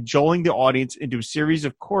with him cajoling the audience into a series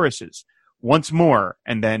of choruses, once more,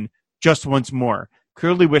 and then just once more,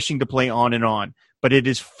 clearly wishing to play on and on. But it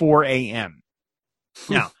is 4 a.m.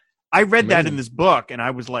 Now, I read that in this book, and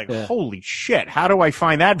I was like, holy shit, how do I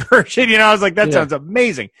find that version? I was like, that sounds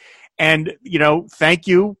amazing. And, thank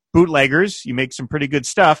you, bootleggers. You make some pretty good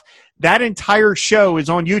stuff. That entire show is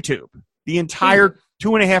on YouTube, the entire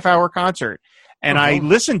 2.5-hour concert. And I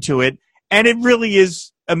listened to it, and it really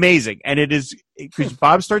is amazing. And it is because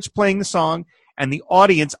Bob starts playing the song, and the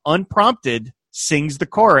audience, unprompted, sings the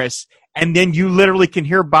chorus. And then you literally can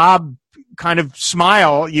hear Bob kind of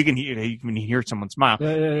smile. You can hear someone smile.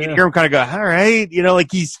 You can hear him kind of go, all right,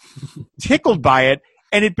 like he's tickled by it.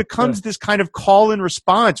 And it becomes this kind of call and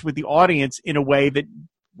response with the audience in a way that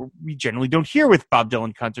we generally don't hear with Bob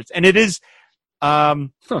Dylan concerts. And it is a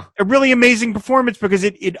really amazing performance because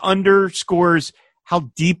it underscores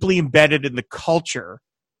how deeply embedded in the culture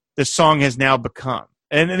the song has now become.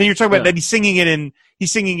 And then you're talking about that he's singing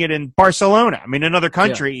it in Barcelona. I mean, another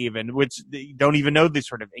country even, which they don't even know this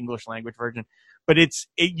sort of English language version. But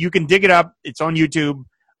you can dig it up. It's on YouTube.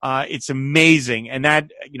 It's amazing. And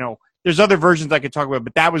that, there's other versions I could talk about,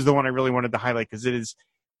 but that was the one I really wanted to highlight because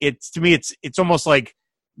to me, it's almost like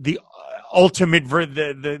the ultimate,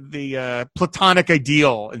 the platonic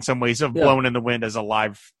ideal in some ways of Blowin' in the Wind as a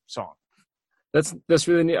live song. That's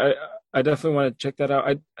really neat. I definitely want to check that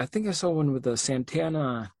out. I think I saw one with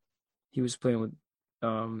Santana. He was playing with,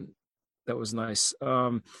 that was nice.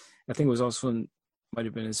 I think it was also might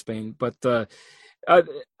have been in Spain, but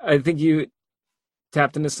I think you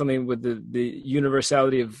tapped into something with the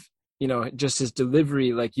universality of, just his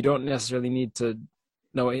delivery. Like you don't necessarily need to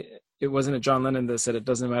know. It wasn't a John Lennon that said it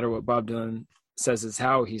doesn't matter what Bob Dylan says, it's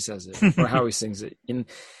how he says it or how he sings it. And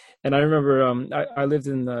I remember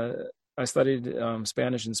I studied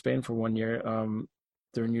Spanish in Spain for 1 year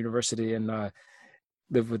during university and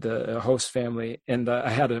lived with a host family. And I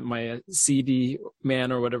had my CD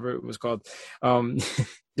man or whatever it was called,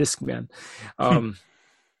 disc man,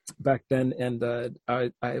 back then. And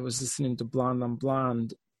I was listening to Blonde on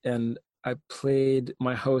Blonde, and I played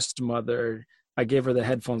my host mother. I gave her the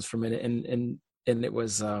headphones for a minute, and it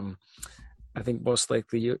was I think most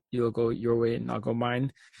likely you'll go your way and I'll go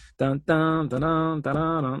mine. Dun, dun, dun, dun, dun,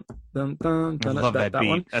 dun, dun, dun, dun, I love that beat.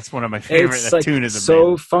 One. That's one of my favorite. It's that tune is so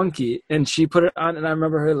amazing. funky. And she put it on, and I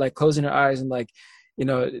remember her like closing her eyes and like,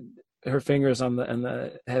 her fingers on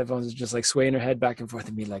the headphones, just like swaying her head back and forth,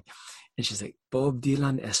 and me like, and she's like, Bob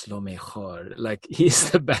Dylan es lo mejor. Like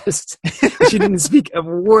he's the best. She didn't speak a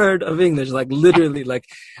word of English. Like literally, like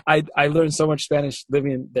I learned so much Spanish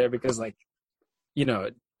living there because like,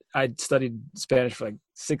 I'd studied Spanish for like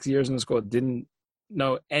 6 years in school, didn't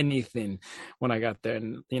know anything when I got there.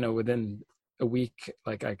 And, within a week,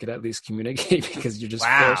 like I could at least communicate because you're just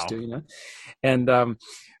forced to, And, and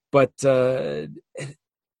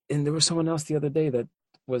there was someone else the other day that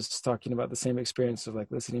was talking about the same experience of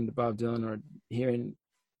like listening to Bob Dylan or hearing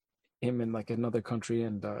him in like another country.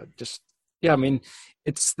 And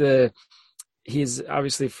he's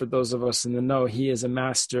obviously, for those of us in the know, he is a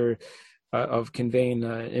master of conveying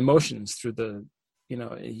emotions through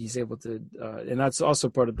he's able to, and that's also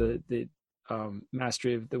part of the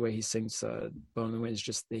mastery of the way he sings Blowin' in the Wind, is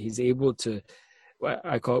just that he's able to,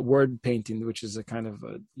 I call it word painting, which is a kind of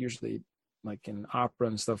usually like in opera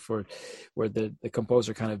and stuff where the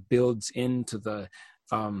composer kind of builds into the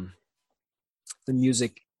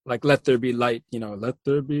music, like let there be light, let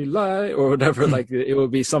there be light or whatever, like it will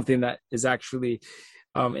be something that is actually,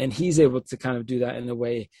 and he's able to kind of do that in a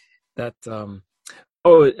way that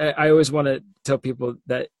I always want to tell people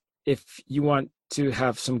that if you want to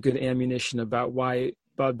have some good ammunition about why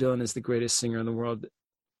Bob Dylan is the greatest singer in the world,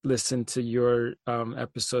 listen to your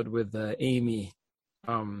episode with Amy,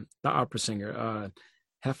 the opera singer,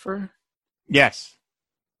 Heffer. Yes,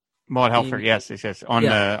 Maud Helfer. Yes. On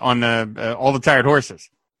the All the Tired Horses.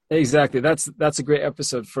 Exactly. That's a great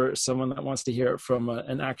episode for someone that wants to hear it from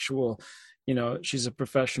an actual, she's a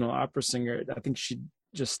professional opera singer. I think she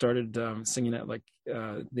just started singing at like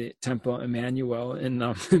the Temple Emmanuel in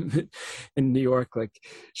in New York. Like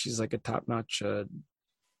she's like a top-notch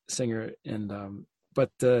singer. And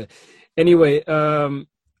anyway,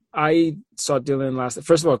 I saw Dylan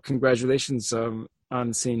first of all, congratulations on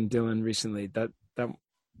seeing Dylan recently. That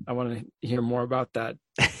I want to hear more about that.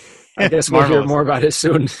 I guess we'll hear more about it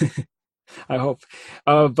soon. I hope.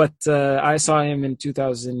 But I saw him in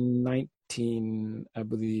 2019, I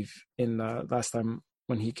believe, in last time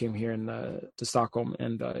when he came here to Stockholm,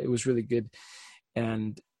 and it was really good.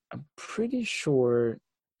 And I'm pretty sure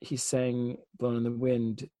he sang "Blowin' in the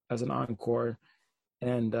Wind" as an encore,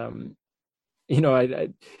 And you know, I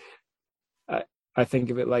I think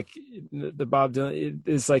of it like the Bob Dylan.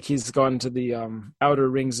 It's like he's gone to the outer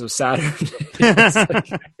rings of Saturn.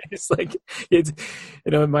 It's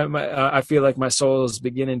you know my I feel like my soul is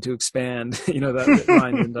beginning to expand. You know that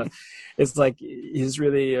line, and it's like he's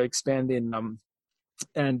really expanding.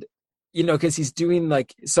 And you know, because he's doing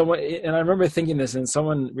like someone, and I remember thinking this, and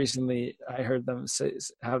someone recently I heard them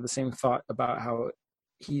have the same thought about how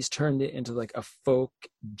he's turned it into like a folk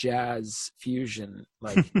jazz fusion.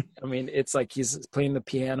 Like, I mean, it's like he's playing the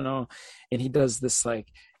piano, and he does this like,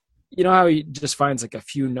 you know how he just finds like a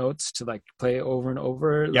few notes to like play over and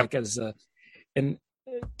over, Yep. like as a, and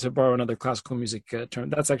to borrow another classical music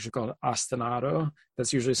term, that's actually called ostinato.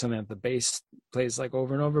 That's usually something that the bass plays like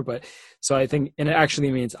over and over. But so I think, and it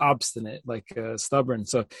actually means obstinate, like stubborn.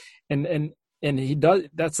 So, and he does.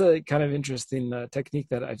 That's a kind of interesting technique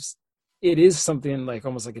that it is something like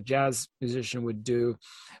almost like a jazz musician would do,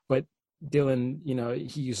 but Dylan, you know,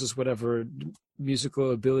 he uses whatever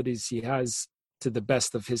musical abilities he has to the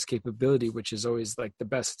best of his capability, which is always like the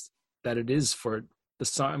best that it is for the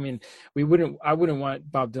song. I mean, I wouldn't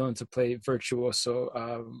want Bob Dylan to play virtuoso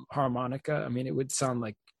harmonica. I mean, it would sound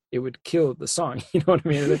like it would kill the song. You know what I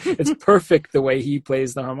mean? It's perfect the way he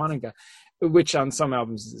plays the harmonica, which on some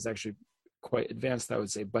albums is actually quite advanced, I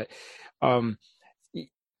would say. But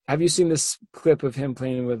have you seen this clip of him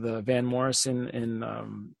playing with Van Morrison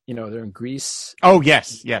in, you know, they're in Greece? Oh,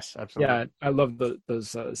 yes, absolutely. Yeah, I love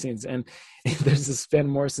those scenes. And there's this Van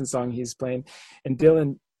Morrison song he's playing, and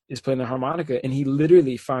Dylan is playing the harmonica, and he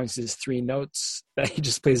literally finds his three notes that he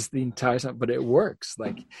just plays the entire song, but it works.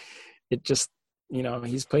 Like, it just, you know,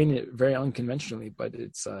 he's playing it very unconventionally, but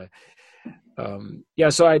it's, yeah,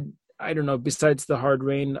 so I don't know, besides the Hard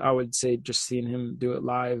Rain, I would say just seeing him do it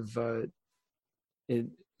live, it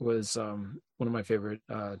was one of my favorite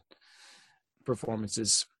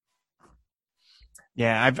performances.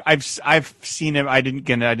 Yeah, I've seen him. I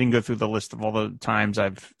didn't go through the list of all the times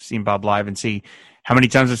I've seen Bob live and see how many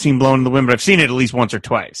times I've seen Blowin in the Wind, but I've seen it at least once or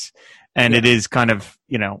twice, and It is kind of,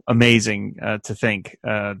 you know, amazing to think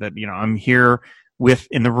that, you know, I'm here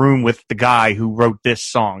in the room with the guy who wrote this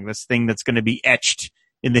song, this thing that's going to be etched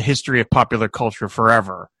in the history of popular culture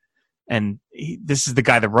forever, and this is the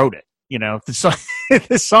guy that wrote it. You know,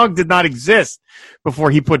 this song did not exist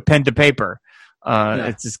before he put pen to paper.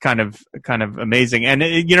 It's just kind of amazing. And,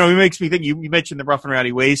 you know, it makes me think, you mentioned the Rough and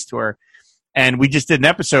Rowdy Ways tour, and we just did an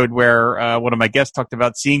episode where one of my guests talked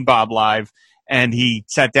about seeing Bob live, and he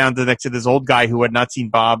sat down next to this old guy who had not seen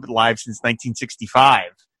Bob live since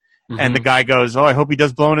 1965. Mm-hmm. And the guy goes, "Oh, I hope he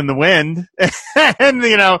does Blowin in the Wind." And,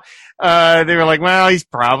 you know, they were like, well, he's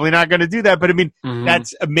probably not going to do that. But I mean,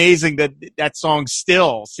 That's amazing that song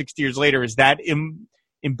still 60 years later is that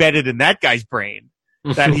embedded in that guy's brain,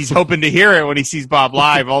 that he's hoping to hear it when he sees Bob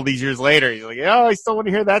live all these years later. He's like, "Oh, I still want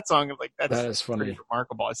to hear that song." I'm like, that is funny. Pretty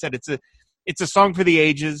remarkable. I said, it's a song for the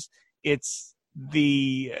ages. It's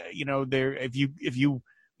the, you know, if you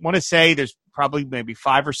want to say there's probably maybe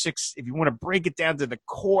 5 or 6, if you want to break it down to the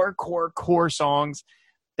core songs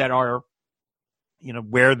that are, you know,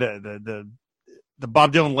 where the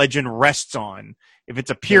Bob Dylan legend rests on. If it's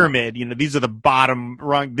a pyramid, you know, these are the bottom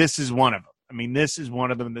rung. This is one of them. I mean, this is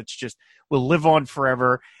one of them that's just will live on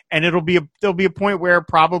forever, and there'll be a point where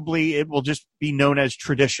probably it will just be known as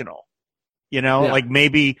traditional. You know, like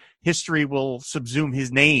maybe history will subsume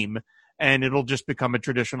his name, and it'll just become a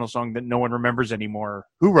traditional song that no one remembers anymore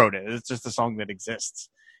who wrote it. It's just a song that exists.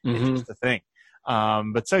 It's just a thing.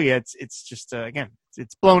 But so yeah, it's just again,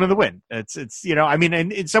 it's Blowin in the Wind. It's you know, I mean,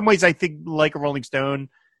 and in some ways, I think Like a Rolling Stone,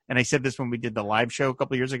 and I said this when we did the live show a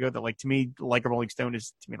couple of years ago, that like to me, Like a Rolling Stone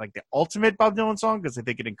is to me like the ultimate Bob Dylan song, because I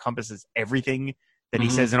think it encompasses everything that he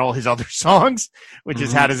says in all his other songs, which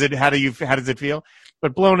is how does it feel?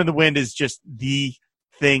 But Blowin in the Wind is just the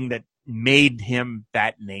thing that made him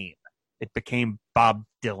that name. It became Bob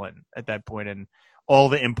Dylan at that point, and all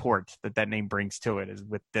the import that name brings to it is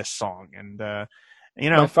with this song. And you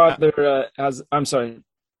know, my father I'm sorry,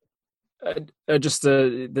 just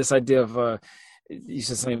this idea of you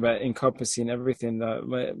said something about encompassing everything.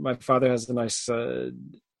 My father has a nice. I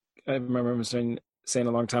remember him saying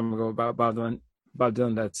a long time ago about Bob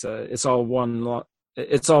Dylan that's it's all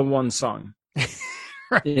one song.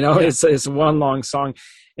 Right. You know, it's one long song,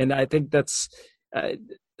 and I think that's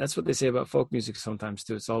what they say about folk music sometimes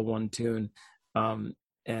too. It's all one tune, and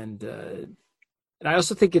I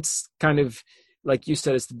also think it's kind of like you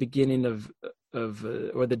said, it's the beginning of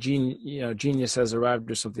or the genius has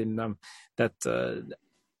arrived or something. That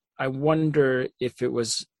I wonder if it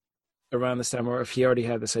was around this time, or if he already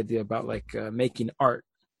had this idea about like making art.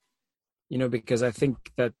 You know, because I think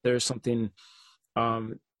that there's something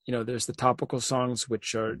there's the topical songs,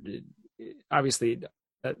 which are obviously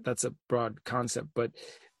that's a broad concept, but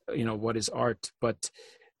what is art? But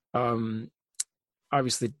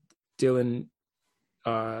obviously Dylan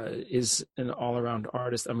is an all-around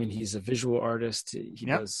artist. I mean, he's a visual artist. He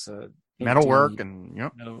does metal work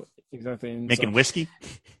and exactly, and making whiskey.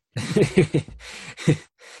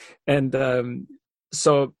 And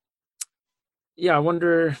so I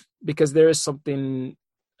wonder, because there is something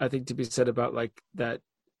I think to be said about like that.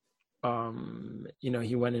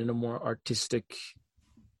 He went in a more artistic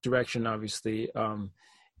direction, obviously,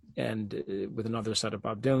 and with another side of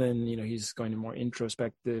Bob Dylan, he's going more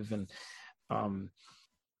introspective, and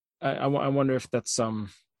I wonder if that's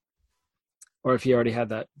or if he already had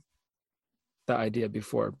that idea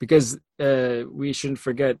before, because we shouldn't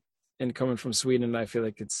forget, and coming from Sweden, I feel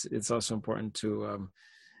like it's also important to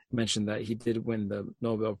mention that he did win the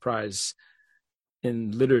Nobel Prize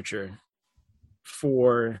in literature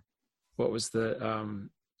for what was the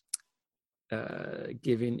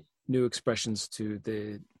giving new expressions to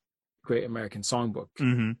the Great American Songbook.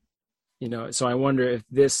 Mm-hmm. So I wonder if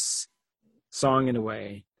this song, in a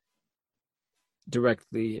way,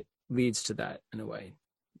 directly leads to that in a way.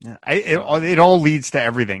 Yeah, it all leads to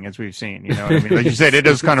everything, as we've seen. You know what I mean? Like you said, it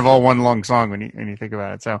is kind of all one long song when you think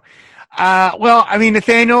about it. So, well, I mean,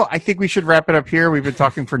 Nathaniel, I think we should wrap it up here. We've been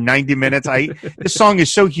talking for 90 minutes. This song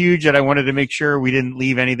is so huge that I wanted to make sure we didn't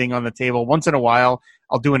leave anything on the table. Once in a while,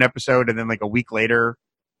 I'll do an episode, and then like a week later,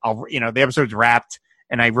 the episode's wrapped,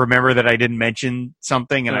 and I remember that I didn't mention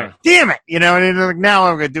something, and damn it, and like now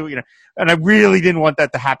I'm going to do, and I really didn't want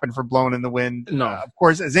that to happen for Blowin' in the Wind. No. Of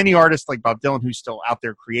course, as any artist like Bob Dylan who's still out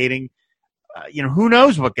there creating, who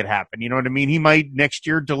knows what could happen? You know what I mean? He might next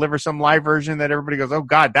year deliver some live version that everybody goes, oh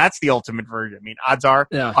God, that's the ultimate version. I mean, odds are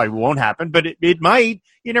probably won't happen, but it might.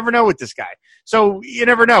 You never know with this guy. So you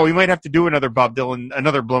never know. We might have to do another Bob Dylan,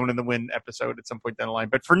 another Blowin' in the Wind episode at some point down the line.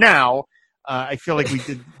 But for now, I feel like we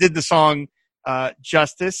did the song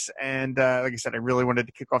justice, and like I said, I really wanted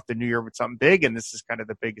to kick off the new year with something big, and this is kind of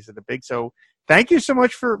the biggest of the big. So thank you so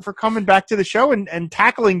much for coming back to the show and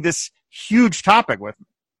tackling this huge topic with me.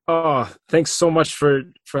 Oh, thanks so much for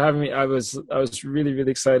having me. I was really,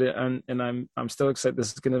 really excited, and I'm still excited.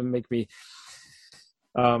 This is going to make me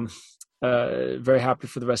very happy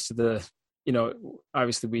for the rest of the,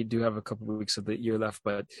 obviously we do have a couple of weeks of the year left,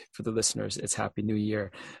 but for the listeners, it's Happy New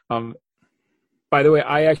Year. By the way,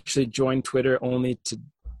 I actually joined Twitter only to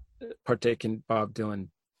partake in Bob Dylan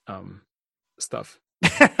stuff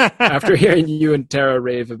after hearing you and Tara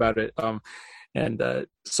rave about it.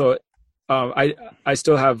 So I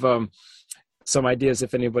still have some ideas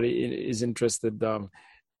if anybody is interested. But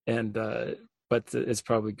it's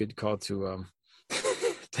probably a good call to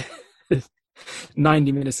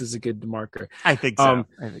 90 minutes is a good marker. I think so.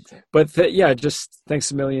 But just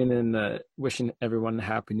thanks a million, and wishing everyone a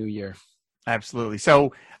Happy New Year. Absolutely.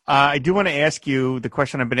 So I do want to ask you the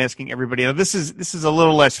question I've been asking everybody. Now, this is a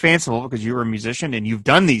little less fanciful because you're a musician and you've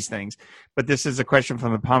done these things, but this is a question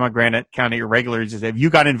from the Pomegranate County Irregulars. Is if you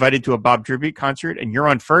got invited to a Bob tribute concert and you're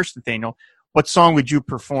on first, Nathaniel, what song would you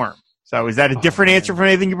perform? So is that a different answer from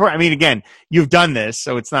anything you perform? I mean, again, you've done this,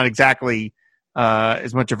 so it's not exactly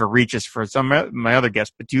as much of a reach as for some of my other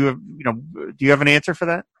guests, but do you have an answer for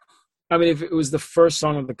that? I mean, if it was the first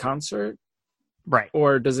song of the concert, right?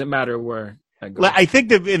 Or does it matter where I go? I think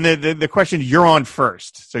that in the question, you're on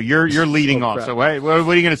first, so you're leading off. So what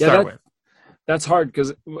are you going to start with? That's hard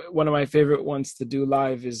because one of my favorite ones to do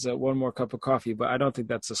live is One More Cup of Coffee, but I don't think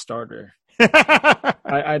that's a starter.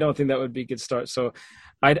 I don't think that would be a good start. So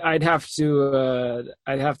I'd have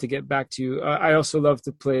to get back to you. I also love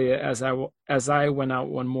to play As I Went Out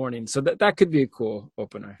One Morning, so that could be a cool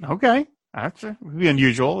opener. Okay. That's be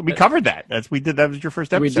unusual. We covered that. That was your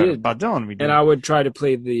first episode about Dylan. We did. And I would try to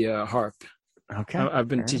play the harp. Okay. I've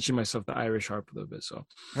been teaching myself the Irish harp a little bit. So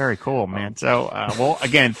very cool, man. So, well,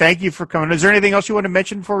 again, thank you for coming. Is there anything else you want to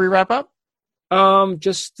mention before we wrap up?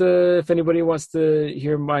 Just if anybody wants to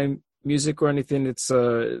hear my music or anything, it's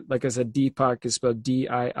like I said, Deepak is spelled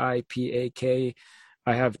Diipak.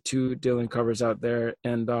 I have 2 Dylan covers out there,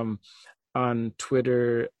 and on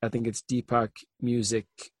Twitter, I think it's Deepak Music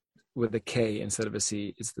with a K instead of a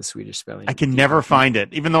C. It's the Swedish spelling. I can never find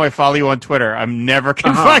it, even though I follow you on Twitter.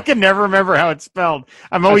 I can never remember how it's spelled.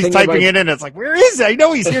 I'm always typing it in. It's like, where is it? I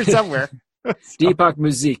know he's here somewhere. Deepak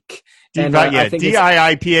Music.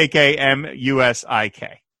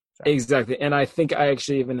 Diipakmusic. Exactly. And I think I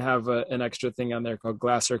actually even have an extra thing on there called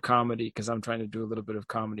Glasser Comedy, because I'm trying to do a little bit of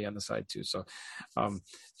comedy on the side too. So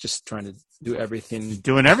just trying to do everything.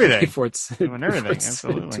 Doing everything. Before it's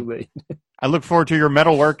Absolutely. too late. I look forward to your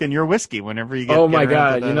metal work and your whiskey whenever you get. Oh my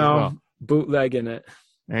God. bootlegging it.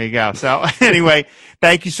 There you go. So anyway,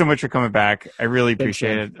 thank you so much for coming back. I really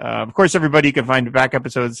appreciate it. Of course, everybody, you can find back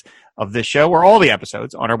episodes of this show or all the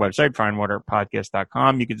episodes on our website,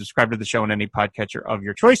 fireandwaterpodcast.com. You can subscribe to the show on any podcatcher of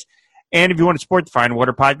your choice. And if you want to support the Fire and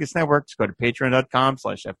Water Podcast Network, just go to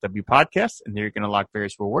patreon.com/FW Podcast, and there you can unlock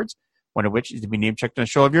various rewards, one of which is to be name checked on a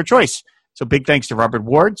show of your choice. So big thanks to Robert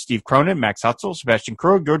Ward, Steve Cronin, Max Hutzel, Sebastian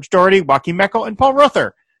Krug, George Doherty, Joaquin Meckel, and Paul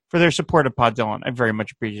Rother for their support of Pod Dylan. I very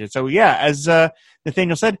much appreciate it. So yeah, as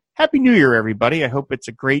Nathaniel said, Happy New Year, everybody. I hope it's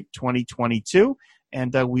a great 2022,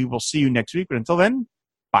 and we will see you next week. But until then,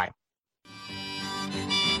 bye.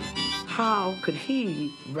 How could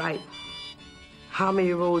he write, how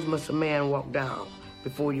many roads must a man walk down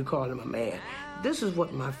before you call him a man? This is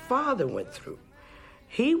what my father went through.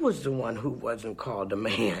 He was the one who wasn't called a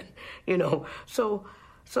man, So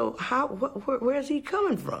how, where's he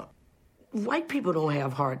coming from? White people don't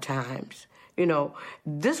have hard times.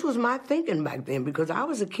 This was my thinking back then because I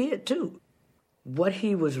was a kid too. What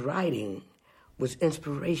he was writing was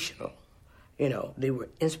inspirational. They were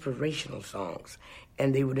inspirational songs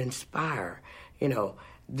and they would inspire.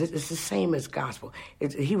 This is the same as gospel.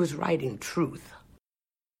 He was writing truth.